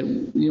idea that,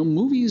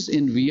 movies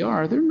in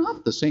VR, they're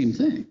not the same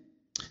thing?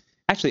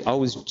 Actually, I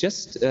was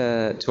just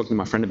talking to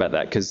my friend about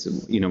that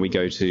because, we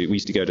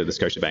used to go to the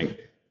Scotiabank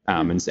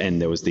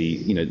and there was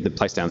the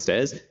place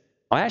downstairs.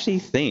 I actually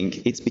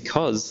think it's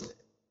because,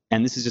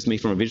 and this is just me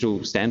from a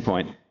visual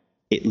standpoint,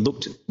 it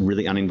looked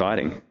really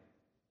uninviting.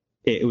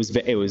 It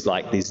was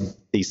like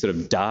these sort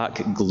of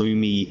dark,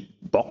 gloomy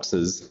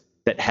boxes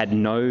that had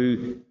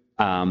no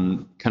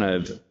kind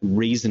of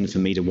reason for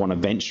me to want to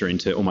venture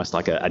into, almost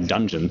like a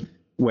dungeon.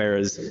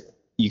 Whereas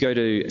you go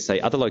to, say,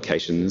 other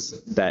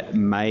locations that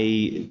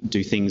may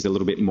do things a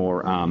little bit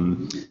more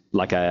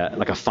like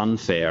a fun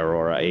fair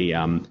or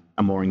a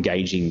more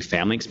engaging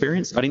family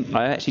experience.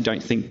 I actually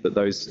don't think that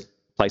those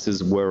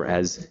places were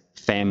as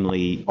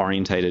family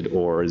orientated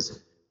or as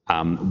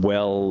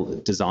well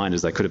designed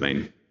as they could have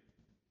been.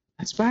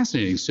 That's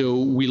fascinating. So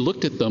we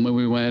looked at them and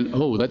we went,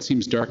 oh, that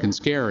seems dark and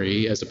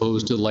scary as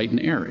opposed to light and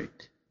airy.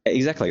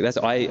 Exactly.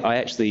 I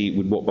actually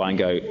would walk by and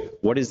go,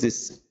 what is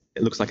this?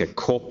 It looks like a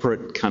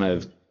corporate kind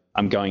of,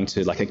 I'm going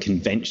to like a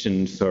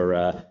convention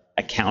for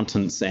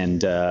accountants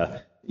and,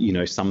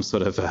 some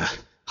sort of, I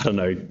don't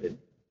know.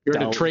 You're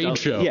at a trade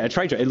show. Yeah, a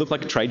trade show. It looked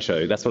like a trade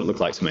show. That's what it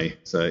looked like to me.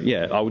 So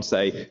yeah, I would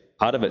say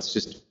part of it's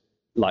just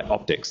like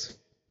optics.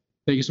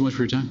 Thank you so much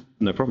for your time.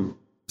 No problem.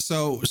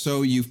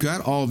 So you've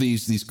got all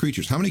these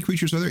creatures. How many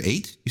creatures are there?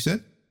 8, you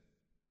said?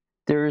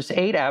 There's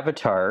 8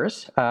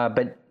 avatars,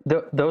 but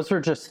those are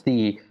just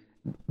the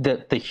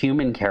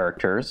human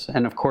characters,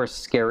 and of course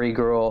Scary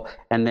Girl,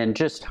 and then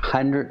just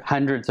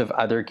hundreds of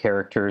other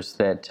characters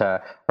that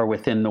are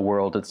within the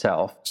world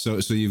itself. So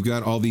you've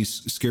got all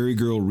these Scary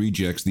Girl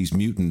rejects, these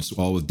mutants,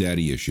 all with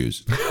daddy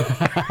issues.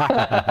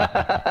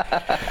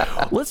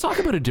 Let's talk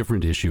about a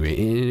different issue,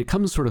 and it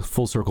comes sort of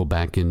full circle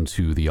back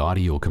into the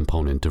audio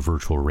component of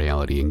virtual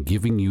reality and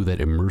giving you that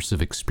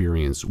immersive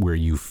experience where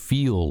you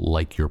feel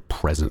like you're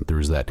present.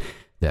 There's that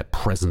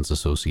presence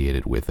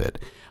associated with it.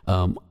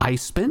 I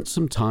spent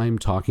some time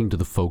talking to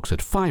the folks at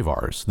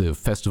 5Rs, the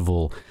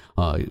festival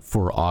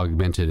for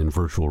augmented and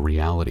virtual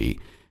reality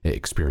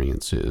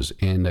experiences,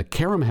 and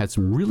Karam had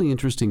some really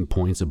interesting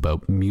points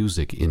about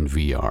music in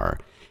VR.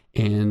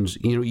 And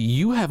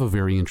you have a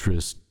very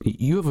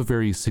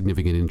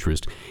significant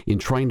interest in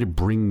trying to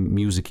bring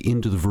music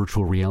into the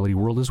virtual reality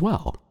world as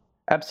well.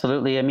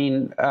 Absolutely. I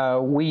mean,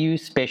 we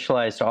use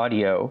spatialized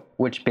audio,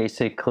 which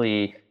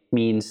basically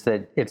means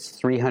that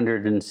it's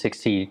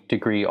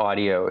 360-degree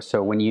audio.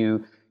 So when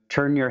you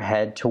turn your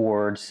head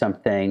towards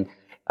something,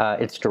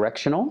 it's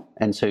directional.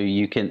 And so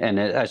you can, and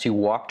as you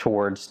walk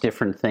towards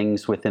different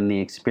things within the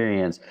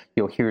experience,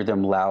 you'll hear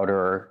them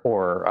louder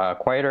or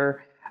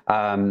quieter.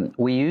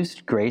 We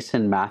used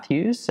Grayson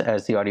Matthews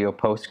as the audio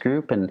post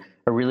group and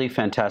a really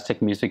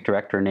fantastic music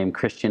director named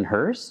Christian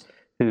Hurst,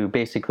 who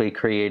basically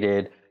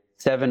created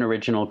 7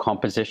 original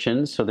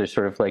compositions. So there's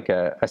sort of like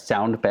a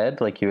sound bed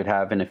like you would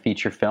have in a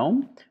feature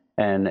film.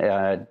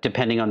 And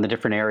depending on the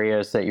different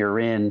areas that you're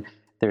in,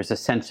 there's a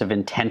sense of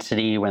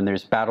intensity when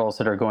there's battles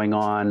that are going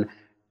on.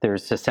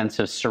 There's a sense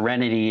of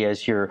serenity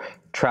as you're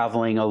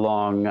traveling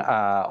along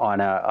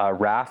on a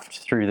raft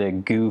through the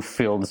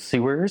goo-filled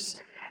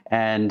sewers.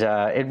 And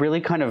it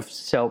really kind of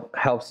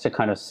helps to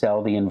kind of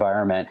sell the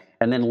environment.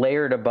 And then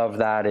layered above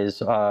that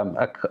is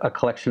a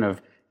collection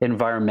of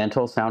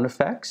environmental sound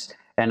effects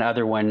and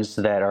other ones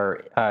that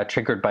are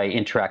triggered by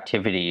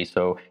interactivity.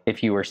 So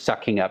if you were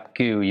sucking up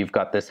goo, you've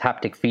got this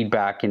haptic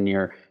feedback in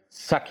your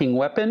sucking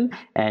weapon,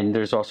 and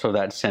there's also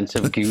that sense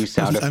of goo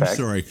sound effect. I'm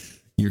sorry,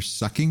 your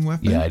sucking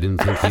weapon? Yeah, I didn't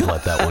think he'd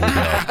let that one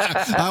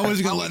go. I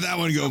was going to let that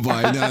one go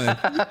by.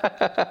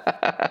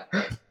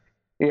 No.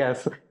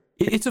 Yes.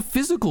 It's a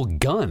physical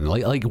gun.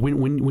 Like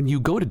when you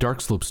go to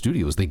Dark Slope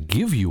Studios, they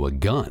give you a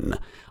gun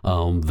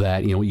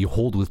that you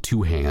hold with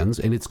 2 hands,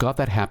 and it's got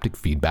that haptic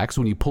feedback.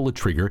 So when you pull a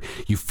trigger,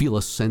 you feel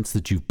a sense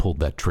that you've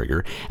pulled that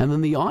trigger, and then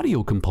the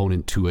audio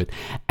component to it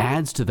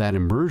adds to that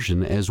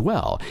immersion as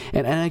well.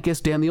 And I guess,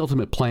 Dan, the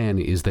ultimate plan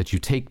is that you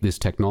take this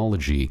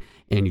technology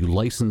and you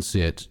license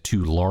it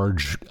to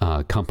large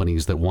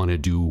companies that want to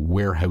do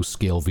warehouse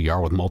scale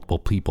VR with multiple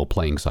people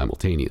playing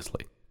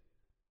simultaneously.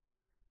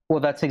 Well,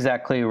 that's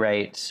exactly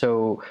right.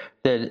 So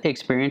the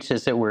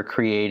experiences that we're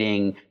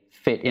creating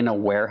fit in a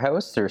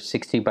warehouse. They're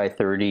 60 by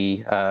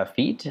 30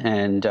 feet.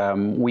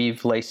 And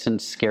we've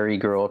licensed Scary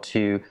Girl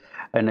to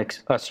an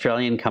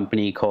Australian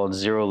company called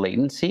Zero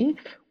Latency,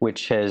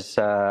 which has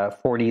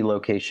 40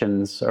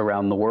 locations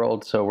around the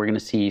world. So we're going to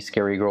see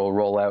Scary Girl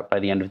roll out by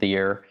the end of the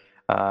year.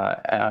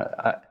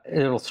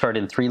 It'll start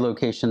in 3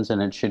 locations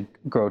and it should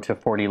grow to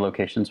 40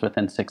 locations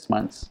within 6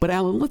 months. But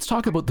Alan, let's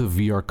talk about the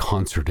VR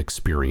concert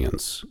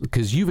experience,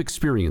 because you've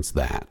experienced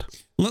that.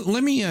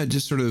 Let me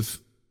just sort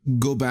of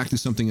go back to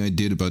something I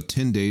did about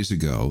 10 days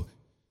ago,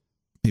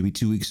 maybe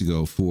 2 weeks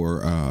ago,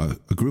 for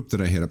a group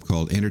that I head up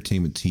called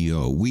Entertainment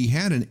TO. We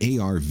had an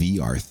AR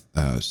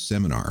VR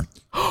seminar.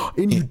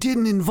 And you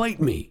didn't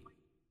invite me.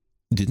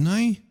 Didn't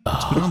I?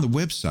 It's been on the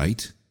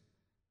website.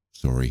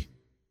 Sorry.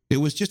 It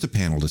was just a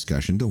panel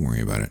discussion. Don't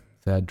worry about it.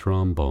 Sad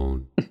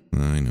trombone.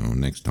 I know,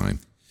 next time.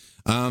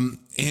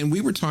 And we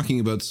were talking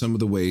about some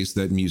of the ways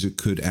that music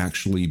could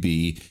actually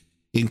be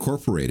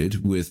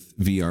incorporated with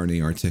VR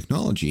and AR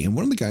technology. And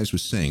one of the guys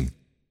was saying,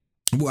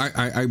 well,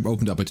 I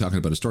opened up by talking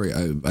about a story.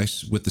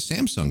 With the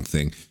Samsung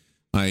thing,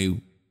 I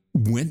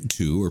went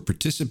to or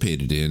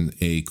participated in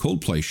a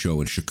Coldplay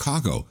show in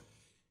Chicago,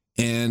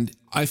 and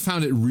I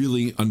found it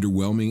really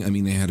underwhelming. I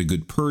mean, they had a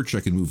good perch. I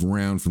could move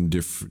around from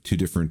two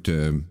different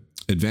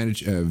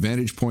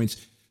vantage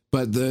points,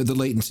 but the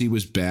latency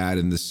was bad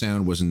and the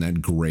sound wasn't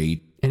that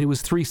great. And it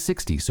was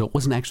 360, so it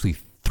wasn't actually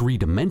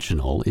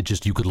three-dimensional. It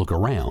just, you could look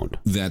around.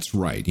 That's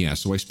right. Yeah.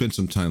 So I spent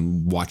some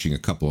time watching a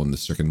couple on the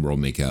Second World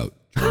Makeout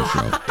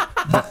show.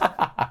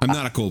 I'm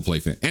not a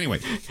Coldplay fan. Anyway,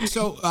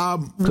 so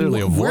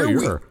clearly a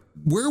voyeur.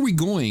 Where are we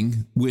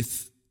going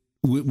with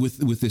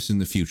this in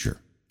the future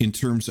in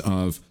terms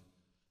of,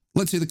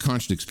 let's say, the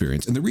concert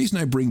experience? And the reason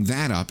I bring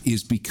that up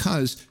is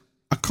because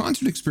a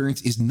concert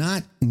experience is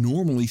not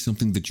normally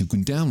something that you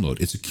can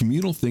download. It's a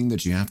communal thing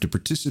that you have to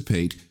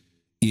participate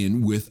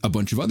in with a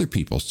bunch of other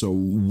people. So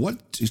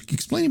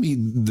explain to me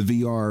the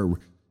VR,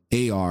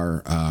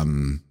 AR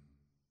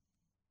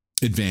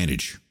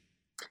advantage.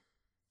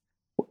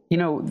 You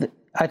know,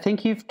 I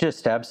think you've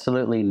just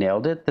absolutely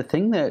nailed it. The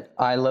thing that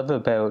I love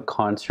about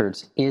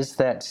concerts is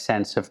that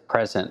sense of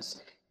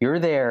presence. You're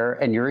there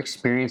and you're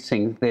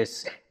experiencing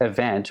this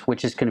event,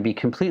 which is going to be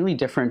completely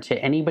different to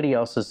anybody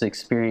else's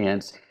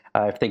experience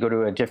if they go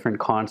to a different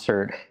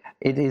concert.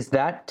 It is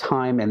that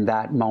time and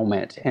that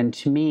moment. And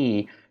to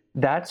me,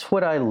 that's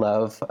what I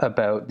love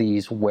about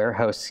these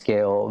warehouse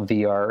scale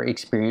VR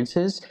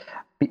experiences.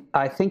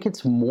 I think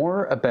it's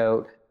more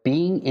about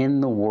being in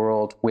the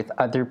world with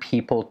other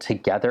people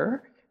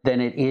together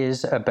than it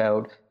is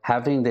about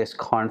having this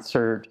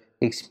concert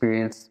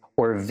experience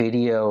or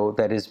video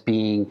that is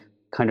being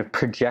kind of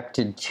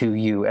projected to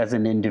you as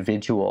an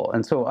individual.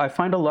 And so I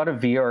find a lot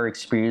of VR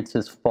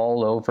experiences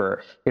fall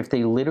over if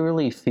they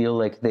literally feel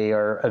like they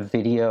are a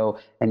video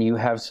and you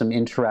have some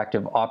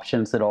interactive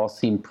options that all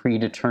seem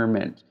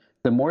predetermined.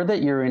 The more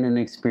that you're in an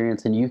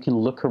experience and you can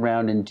look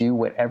around and do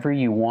whatever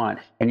you want,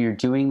 and you're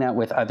doing that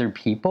with other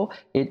people,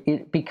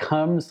 it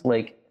becomes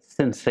like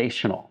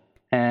sensational.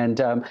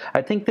 And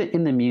I think that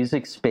in the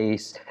music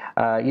space,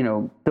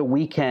 The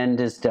Weeknd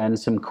has done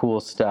some cool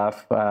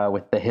stuff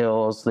with The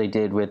Hills. They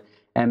did with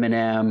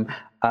Eminem.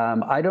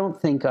 I don't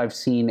think I've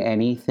seen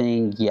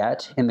anything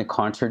yet in the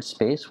concert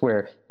space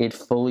where it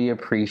fully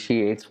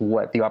appreciates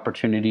what the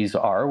opportunities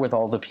are with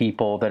all the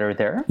people that are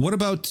there. What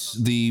about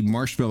the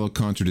Marshmello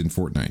concert in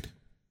Fortnite?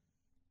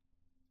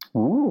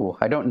 Ooh,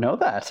 I don't know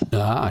that.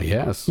 Ah,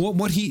 yes. Well,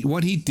 what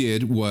he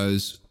did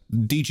was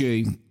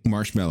DJ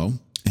Marshmello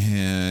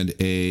had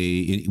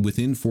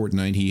within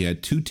Fortnite, he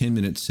had 2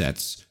 10-minute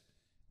sets,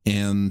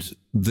 and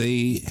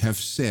they have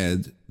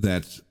said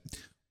that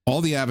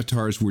all the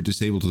avatars were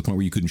disabled to the point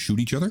where you couldn't shoot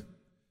each other.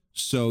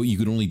 So you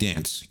could only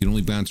dance. You could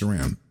only bounce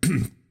around.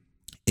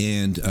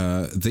 And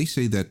they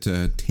say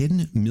that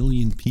 10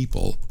 million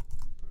people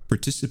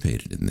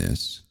participated in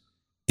this,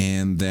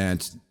 and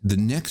that the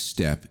next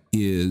step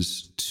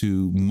is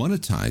to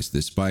monetize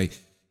this by,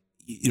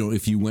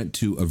 if you went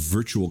to a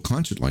virtual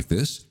concert like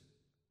this,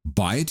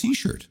 buy a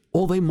t-shirt.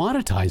 Well, they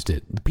monetized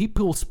it.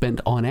 People spent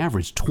on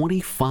average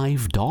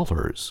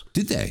 $25.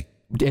 Did they?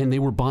 And they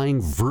were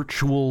buying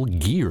virtual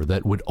gear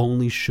that would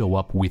only show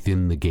up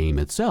within the game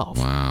itself.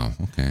 Wow.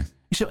 Okay.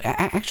 So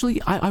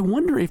actually, I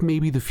wonder if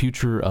maybe the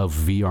future of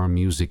VR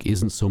music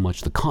isn't so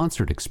much the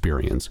concert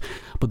experience,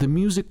 but the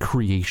music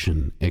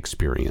creation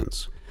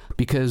experience.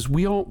 Because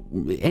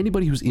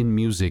anybody who's in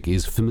music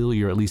is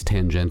familiar, at least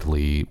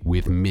tangentially,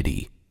 with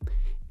MIDI.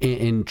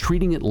 And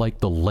treating it like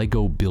the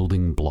Lego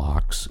building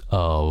blocks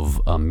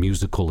of a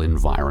musical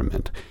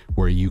environment,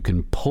 where you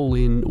can pull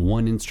in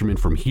one instrument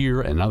from here,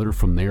 another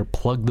from there,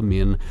 plug them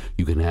in.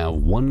 You can have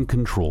one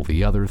control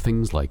the other,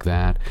 things like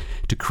that.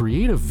 To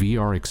create a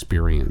VR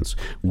experience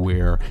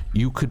where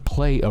you could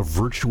play a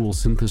virtual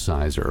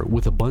synthesizer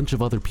with a bunch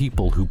of other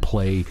people who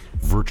play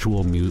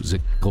virtual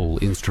musical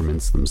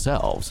instruments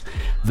themselves,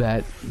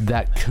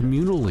 that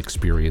communal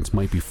experience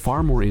might be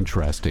far more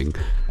interesting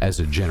as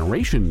a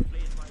generation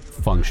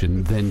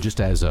function than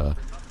just as a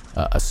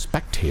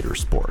spectator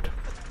sport.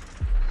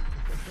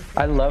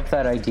 I love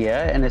that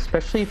idea, and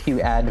especially if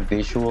you add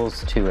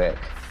visuals to it.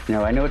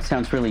 I know it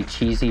sounds really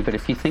cheesy, but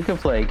if you think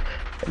of like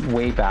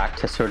way back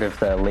to sort of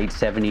the late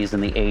 70s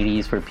and the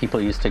 80s, where people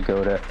used to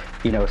go to,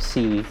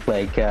 see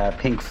like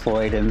Pink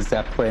Floyd and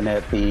Zeppelin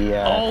at the...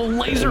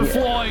 Laser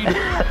Floyd!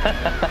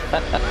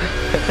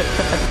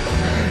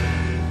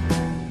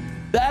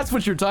 That's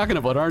what you're talking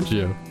about, aren't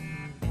you?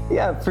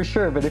 Yeah, for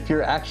sure. But if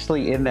you're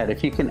actually in that,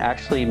 if you can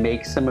actually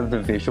make some of the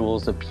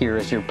visuals appear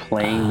as you're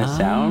playing the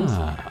sounds,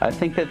 I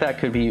think that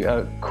could be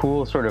a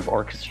cool sort of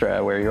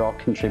orchestra where you're all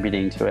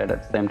contributing to it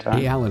at the same time.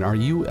 Hey, Alan, are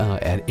you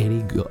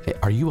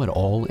at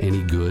all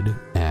any good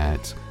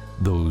at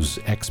those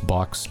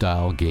Xbox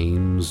style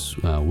games?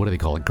 What do they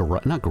call it?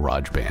 Not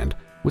Garage Band.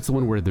 What's the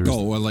one where there's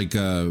like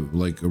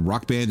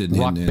Rock Band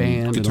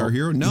and Guitar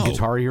Hero? No,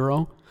 Guitar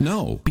Hero.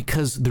 No,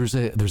 because there's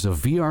a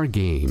VR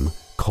game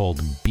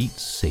called Beat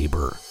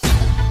Saber.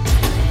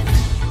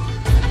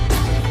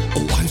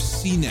 Oh, I've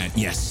seen that.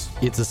 Yes.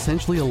 It's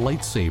essentially a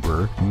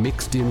lightsaber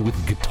mixed in with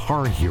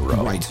Guitar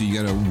Hero. Right, so you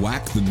got to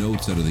whack the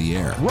notes out of the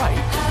air. Right.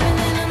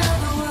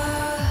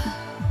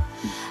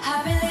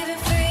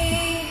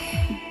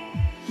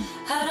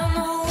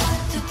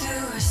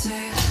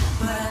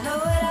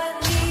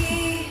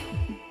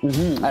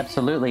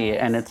 Absolutely,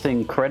 and it's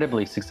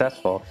incredibly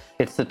successful.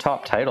 It's the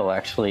top title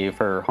actually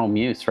for home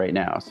use right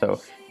now,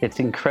 so it's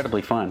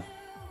incredibly fun.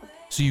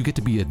 So you get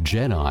to be a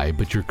Jedi,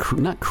 but you're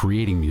not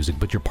creating music,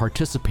 but you're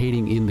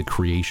participating in the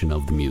creation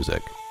of the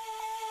music.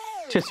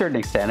 To a certain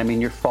extent, I mean,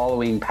 you're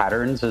following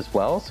patterns as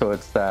well, so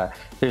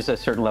there's a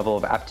certain level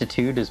of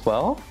aptitude as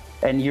well.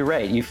 And you're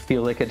right, you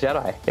feel like a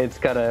Jedi. It's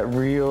got a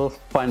real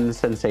fun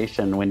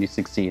sensation when you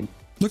succeed.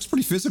 Looks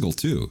pretty physical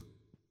too.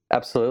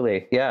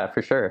 Absolutely, yeah,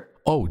 for sure.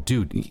 Oh,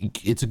 dude,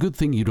 it's a good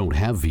thing you don't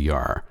have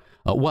VR.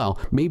 Well,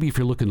 maybe if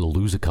you're looking to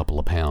lose a couple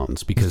of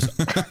pounds, because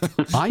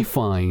I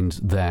find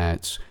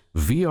that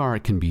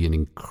VR can be an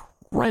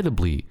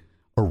incredibly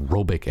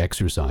aerobic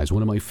exercise.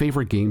 One of my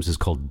favorite games is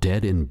called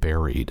Dead and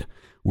Buried,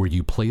 where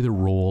you play the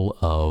role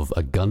of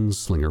a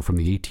gunslinger from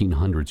the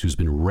 1800s who's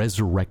been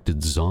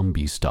resurrected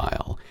zombie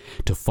style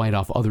to fight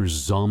off other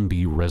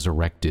zombie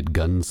resurrected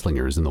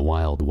gunslingers in the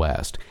Wild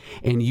West.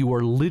 And you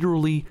are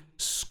literally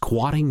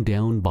squatting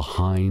down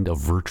behind a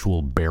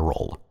virtual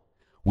barrel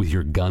with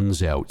your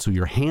guns out. So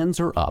your hands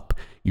are up,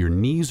 your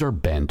knees are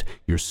bent,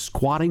 you're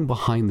squatting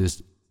behind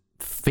this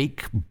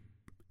fake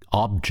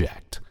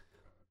object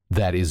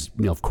that is,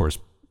 of course,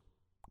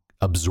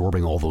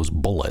 absorbing all those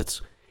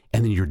bullets,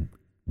 and then you're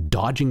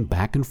dodging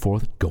back and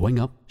forth, going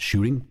up,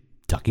 shooting,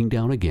 ducking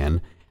down again.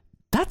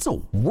 That's a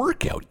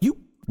workout. You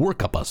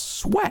work up a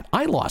sweat.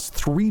 I lost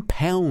 3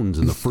 pounds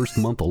in the first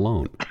month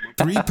alone.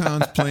 3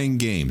 pounds playing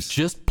games.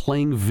 Just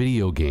playing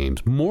video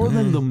games. More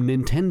than the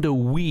Nintendo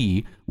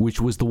Wii, which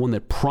was the one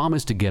that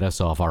promised to get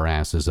us off our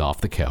asses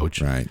off the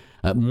couch. Right.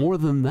 More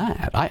than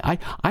that.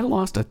 I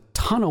lost a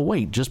ton of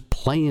weight just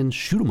playing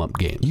shoot-'em-up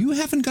games. You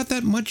haven't got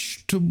that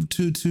much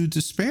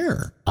to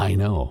spare. I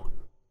know.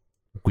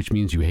 Which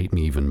means you hate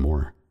me even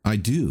more. I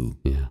do.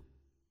 Yeah.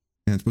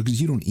 And it's because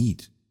you don't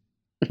eat.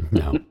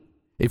 No.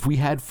 If we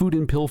had food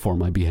in pill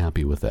form, I'd be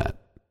happy with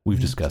that. We've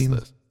discussed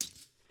this.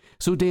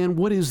 So, Dan,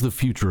 what is the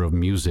future of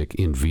music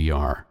in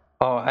VR?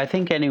 Oh, I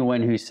think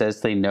anyone who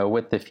says they know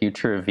what the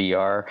future of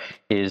VR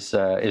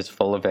is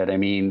full of it. I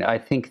mean, I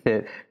think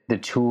that the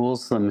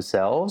tools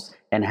themselves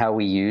and how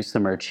we use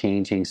them are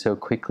changing so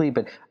quickly,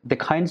 but the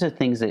kinds of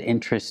things that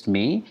interest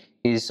me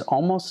is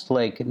almost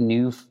like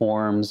new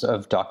forms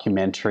of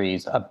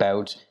documentaries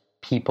about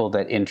people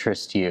that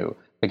interest you.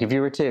 Like if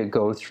you were to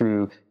go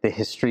through the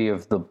history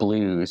of the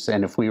blues,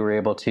 and if we were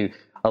able to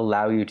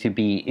allow you to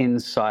be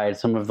inside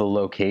some of the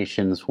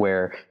locations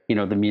where,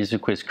 the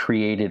music was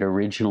created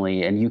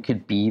originally, and you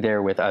could be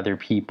there with other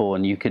people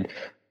and you could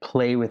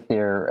play with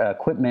their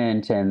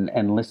equipment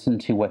and listen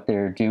to what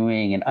they're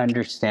doing and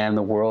understand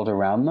the world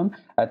around them,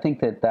 I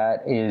think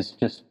that is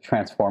just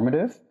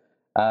transformative.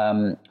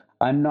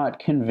 I'm not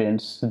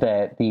convinced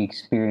that the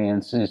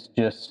experience is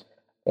just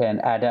an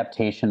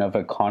adaptation of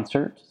a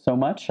concert so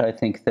much. I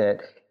think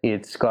that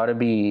it's got to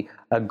be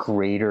a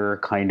greater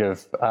kind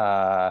of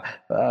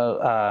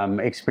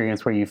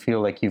experience where you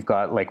feel like you've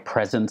got like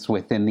presence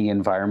within the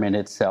environment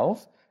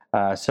itself.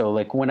 So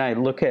like when I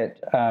look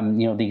at,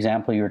 the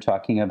example you were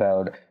talking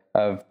about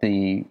of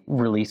the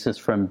releases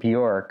from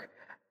Bjork,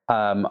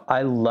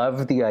 I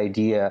love the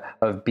idea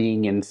of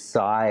being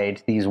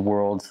inside these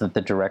worlds that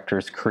the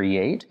directors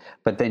create,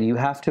 but then you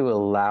have to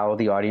allow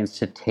the audience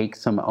to take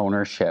some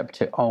ownership,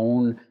 to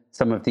own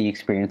some of the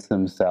experience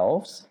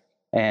themselves.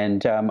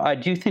 And I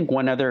do think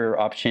one other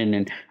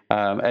option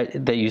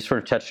that you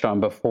sort of touched on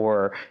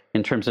before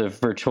in terms of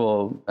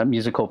virtual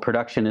musical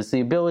production is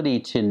the ability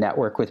to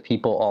network with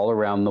people all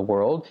around the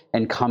world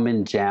and come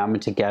and jam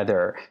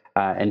together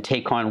and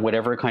take on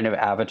whatever kind of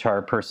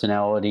avatar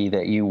personality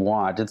that you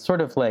want. It's sort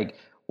of like,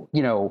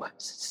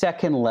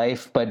 Second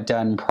Life, but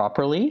done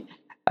properly,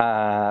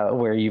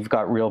 where you've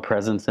got real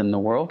presence in the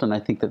world. And I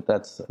think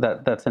that's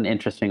an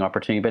interesting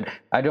opportunity, but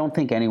I don't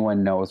think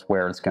anyone knows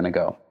where it's going to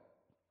go.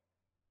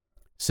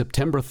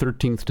 September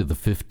 13th to the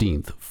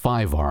 15th,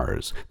 5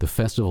 Rs, the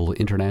Festival of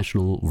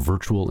International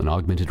Virtual and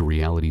Augmented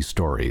Reality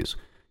Stories.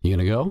 You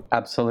gonna go?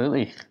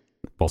 Absolutely.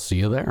 I'll see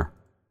you there.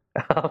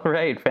 All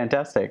right,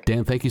 fantastic.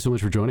 Dan, thank you so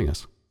much for joining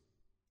us.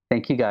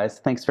 Thank you, guys.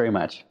 Thanks very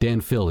much. Dan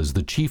Phill is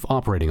the Chief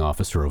Operating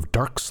Officer of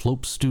Dark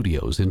Slope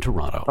Studios in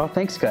Toronto. Oh,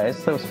 thanks,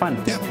 guys. That was fun.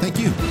 Yeah, thank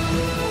you.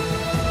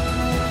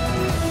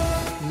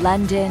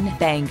 London,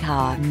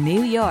 Bangkok,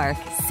 New York,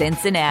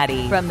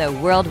 Cincinnati. From the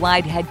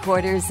worldwide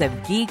headquarters of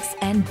Geeks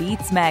and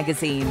Beats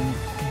magazine,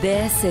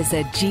 this is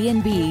a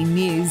G&B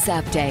News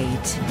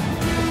Update.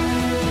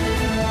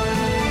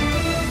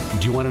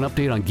 Do you want an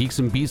update on Geeks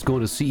and Beats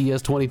going to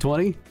CES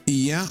 2020?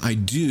 Yeah, I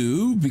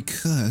do,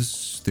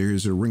 because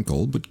there's a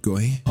wrinkle, but go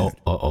ahead.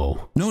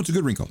 Oh. No, it's a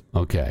good wrinkle.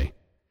 Okay.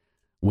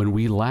 When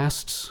we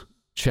last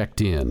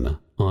checked in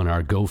on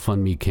our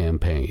GoFundMe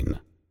campaign,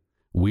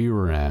 we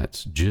were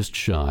at just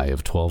shy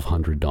of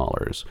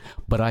 $1,200.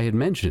 But I had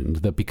mentioned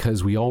that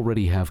because we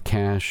already have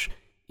cash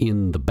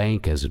in the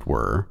bank, as it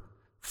were,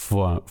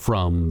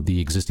 from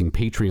the existing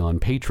Patreon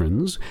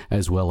patrons,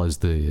 as well as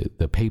the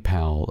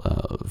PayPal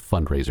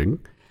fundraising,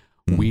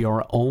 we're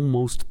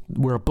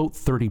about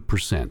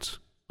 30%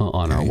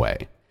 on our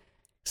way.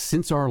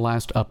 Since our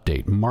last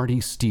update, Marty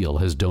Steele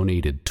has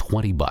donated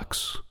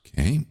 $20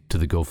 to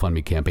the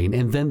GoFundMe campaign.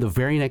 And then the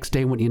very next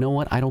day went, you know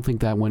what? I don't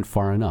think that went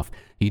far enough.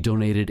 He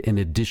donated an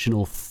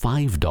additional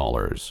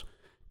 $5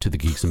 to the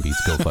Geeks and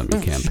Beats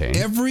GoFundMe campaign.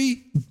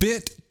 Every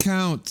bit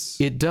counts.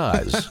 It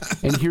does.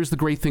 And here's the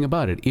great thing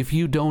about it. If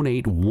you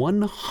donate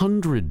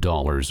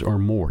 $100 or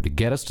more to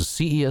get us to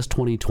CES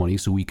 2020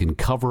 so we can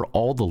cover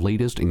all the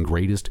latest and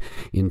greatest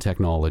in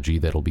technology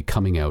that'll be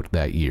coming out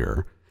that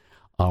year,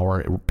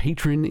 our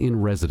patron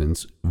in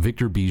residence,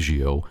 Victor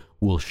Biggio,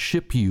 will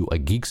ship you a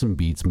Geeks and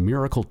Beats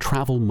Miracle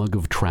Travel Mug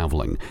of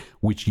Traveling,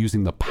 which,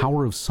 using the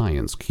power of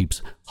science,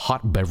 keeps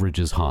hot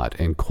beverages hot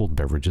and cold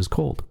beverages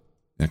cold.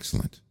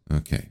 Excellent.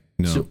 Okay.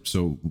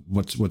 So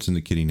what's in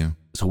the kitty now?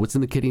 So what's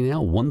in the kitty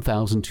now?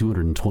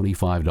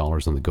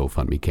 $1,225 on the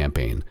GoFundMe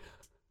campaign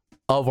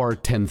of our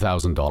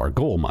 $10,000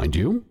 goal, mind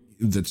you.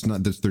 That's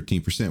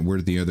 13%. Where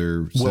did the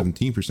other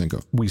 17%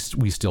 go?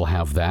 We still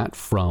have that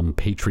from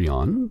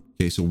Patreon.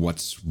 Okay, so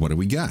what do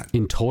we got?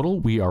 In total,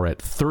 we are at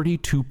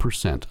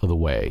 32% of the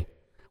way,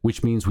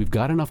 which means we've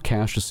got enough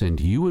cash to send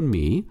you and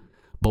me,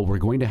 but we're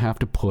going to have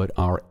to put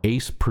our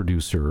ace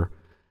producer,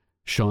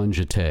 Sean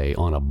Jeté,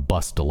 on a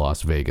bus to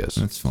Las Vegas.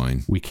 That's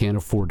fine. We can't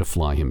afford to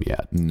fly him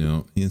yet.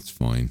 No, it's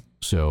fine.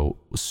 So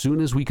as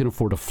soon as we can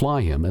afford to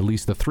fly him, at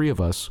least the three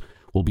of us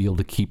will be able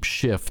to keep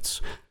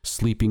shifts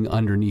sleeping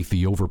underneath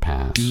the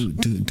overpass.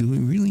 Do we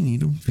really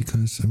need him?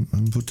 Because I'm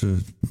about to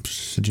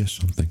suggest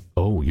something.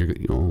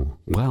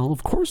 Well,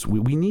 of course,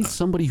 we need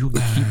somebody who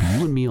can keep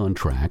you and me on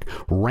track,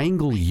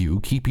 wrangle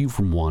you, keep you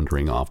from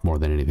wandering off more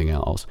than anything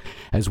else,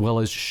 as well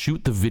as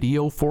shoot the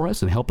video for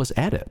us and help us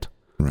edit.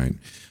 Right.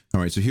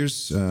 All right, so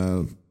here's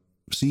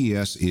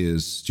CES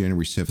is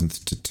January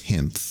 7th to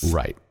 10th.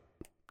 Right.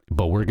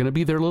 But we're going to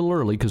be there a little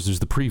early because there's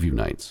the preview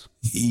nights.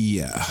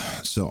 Yeah.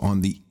 So on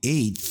the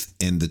 8th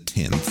and the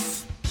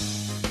 10th,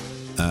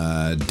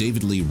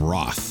 David Lee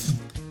Roth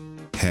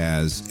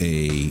has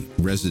a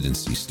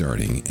residency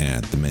starting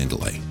at the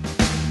Mandalay.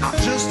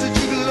 I'm just a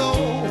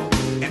gigolo,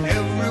 and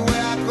everywhere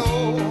I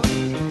go,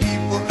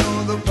 people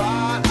know the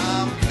part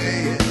I'm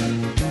playing.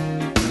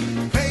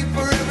 Pay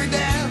for every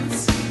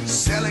dance,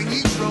 selling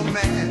each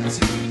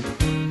romance.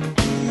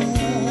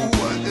 Ooh,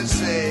 what they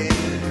say.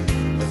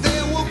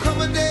 There will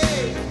come a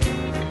day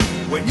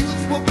when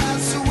youth will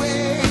pass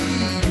away.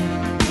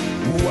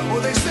 What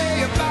will they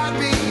say about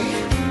me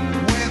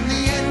when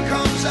the end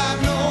comes?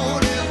 I've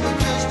known it, but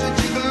just a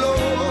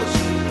gigolo's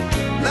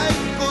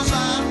life goes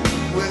on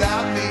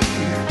without me.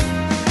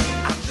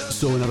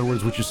 So in other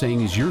words, what you're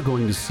saying is you're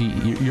going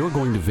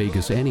to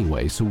Vegas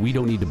anyway, so we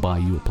don't need to buy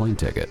you a plane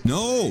ticket.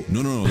 No,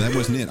 that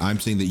wasn't it. I'm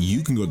saying that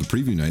you can go to the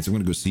preview nights. I'm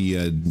going to go see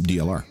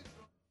DLR.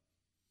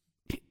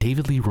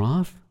 David Lee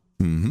Roth?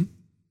 Mm-hmm.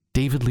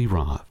 David Lee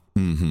Roth.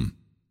 Mm-hmm.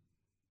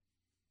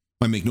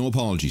 I make no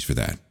apologies for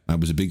that. I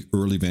was a big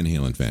early Van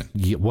Halen fan.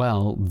 Yeah,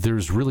 well,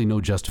 there's really no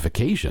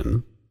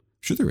justification.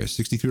 Sure there is.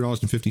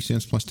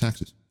 $63.50 plus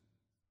taxes.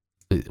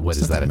 What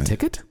is that, a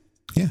ticket?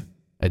 Yeah.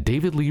 A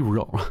David Lee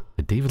Roth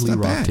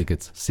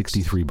ticket's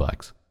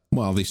 $63.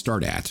 Well, they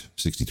start at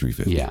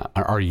 $63.50. Yeah.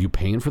 Are you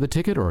paying for the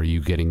ticket, or are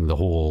you getting the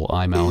whole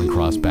I'm Alan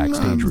Cross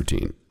backstage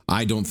routine?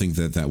 I don't think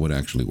that would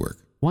actually work.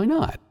 Why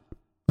not?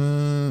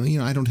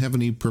 I don't have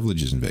any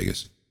privileges in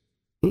Vegas.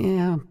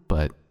 Yeah,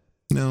 but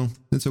no,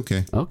 it's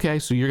okay. Okay,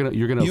 so you're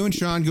gonna you and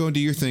Sean go and do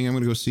your thing. I'm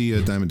gonna go see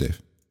Diamond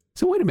Dave.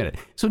 So wait a minute.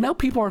 So now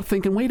people are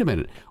thinking, wait a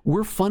minute,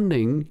 we're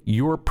funding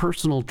your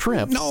personal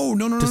trip. No,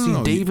 to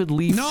see David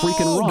Lee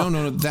freaking Roth.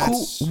 No,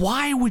 that's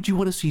why would you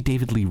want to see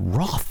David Lee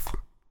Roth?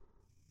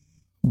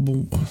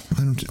 Well,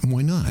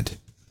 why not?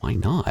 Why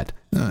not?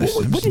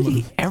 What did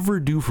he ever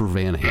do for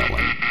Van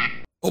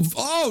Halen?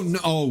 Oh no.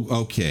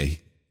 Oh,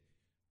 okay.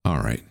 All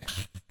right.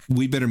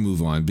 We better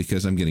move on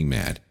because I'm getting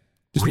mad.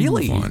 Just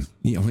really? Move on.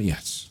 Yeah, well,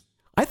 yes.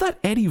 I thought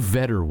Eddie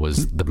Vedder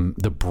was the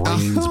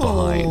brains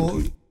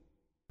behind.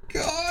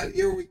 God,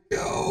 here we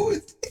go.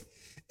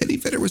 Eddie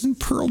Vedder was in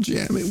Pearl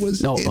Jam. It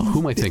was who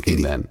am I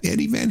thinking then?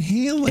 Eddie Van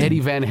Halen. Eddie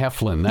Van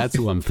Heflin. That's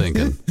who I'm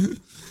thinking.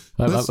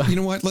 You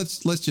know what? Let's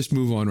just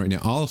move on right now.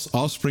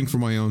 I'll spring for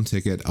my own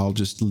ticket. I'll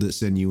just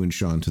send you and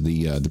Sean to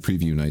the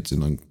preview nights,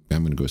 and I'm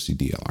going to go see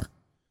DLR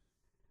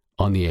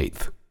on the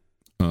 8th,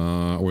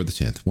 or the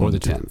 10th, or the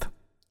 10th.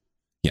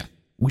 Yeah,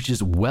 which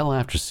is well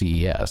after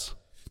CES.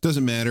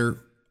 Doesn't matter.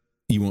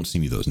 You won't see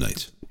me those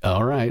nights.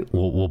 All right.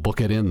 We'll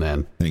book it in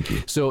then. Thank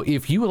you. So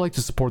if you would like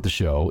to support the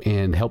show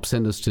and help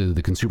send us to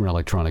the Consumer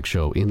Electronics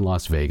Show in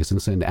Las Vegas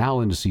and send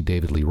Alan to see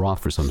David Lee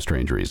Roth for some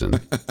strange reason,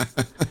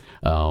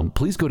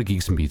 please go to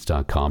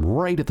geeksandbeats.com.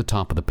 Right at the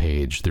top of the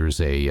page, there's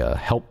a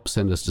help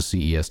send us to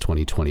CES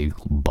 2020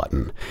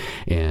 button,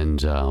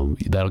 and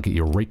that'll get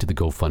you right to the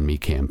GoFundMe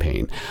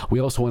campaign. We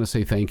also want to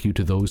say thank you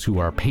to those who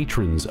are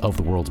patrons of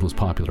the world's most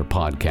popular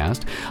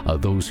podcast,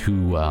 those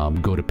who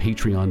go to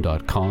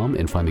patreon.com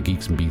and find the Geeks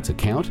Geeks and Beats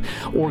account,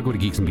 or go to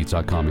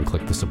geeksandbeats.com and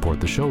click the support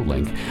the show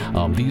link.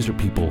 These are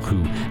people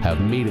who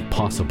have made it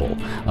possible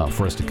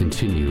for us to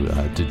continue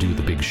to do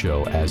the big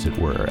show, as it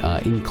were,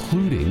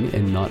 including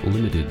and not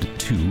limited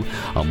to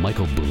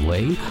Michael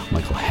Boulay,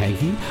 Michael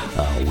Hagee,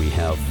 we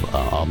have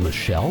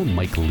Michelle,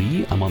 Mike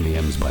Lee, I'm on the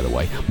M's by the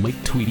way,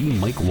 Mike Tweedy,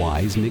 Mike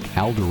Wise, Nick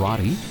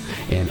Alderati,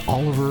 and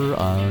Oliver,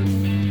 hang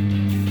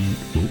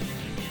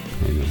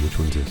on, which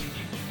one's this?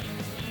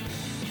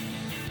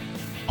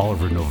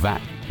 Oliver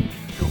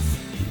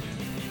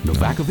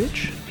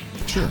Novakovic,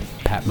 Sure.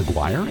 Pat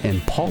McGuire,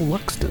 and Paul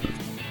Luxton.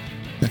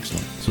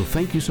 Excellent. So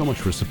thank you so much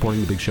for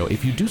supporting the big show.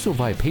 If you do so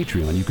via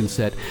Patreon, you can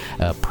set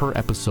a per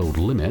episode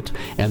limit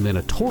and then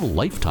a total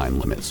lifetime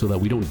limit so that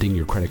we don't ding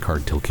your credit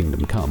card till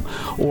Kingdom Come.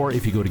 Or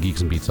if you go to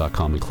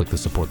geeksandbeats.com and click the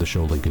support the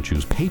show link and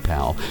choose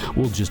PayPal,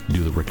 we'll just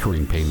do the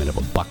recurring payment of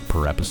 $1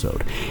 per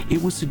episode.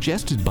 It was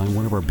suggested by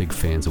one of our big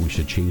fans that we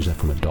should change that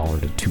from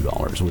 $1 to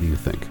 $2. What do you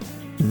think?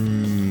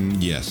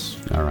 Yes.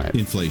 All right.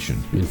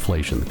 Inflation.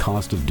 The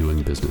cost of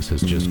doing business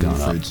has just gone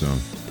up. I'm afraid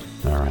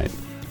so. All right.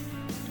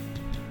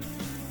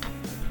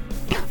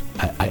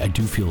 I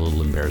do feel a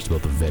little embarrassed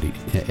about the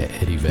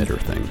Eddie Vedder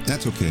thing.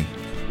 That's okay.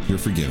 You're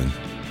forgiven.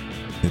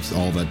 It's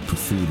all that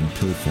food and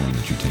pill form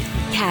that you take.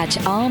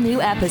 Catch all new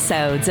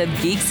episodes of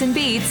Geeks and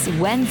Beats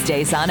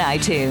Wednesdays on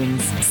iTunes,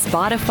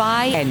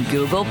 Spotify, and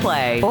Google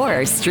Play.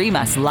 Or stream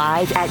us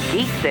live at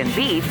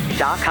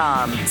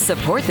geeksandbeats.com.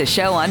 Support the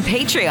show on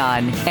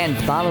Patreon and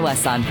follow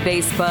us on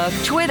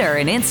Facebook, Twitter,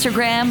 and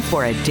Instagram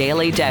for a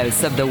daily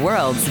dose of the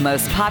world's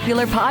most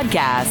popular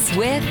podcasts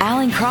with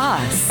Alan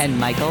Cross and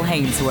Michael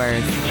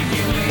Hainsworth.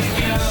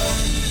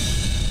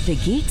 The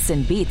Geeks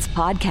and Beats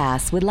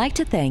podcast would like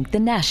to thank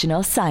the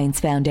National Science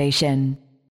Foundation.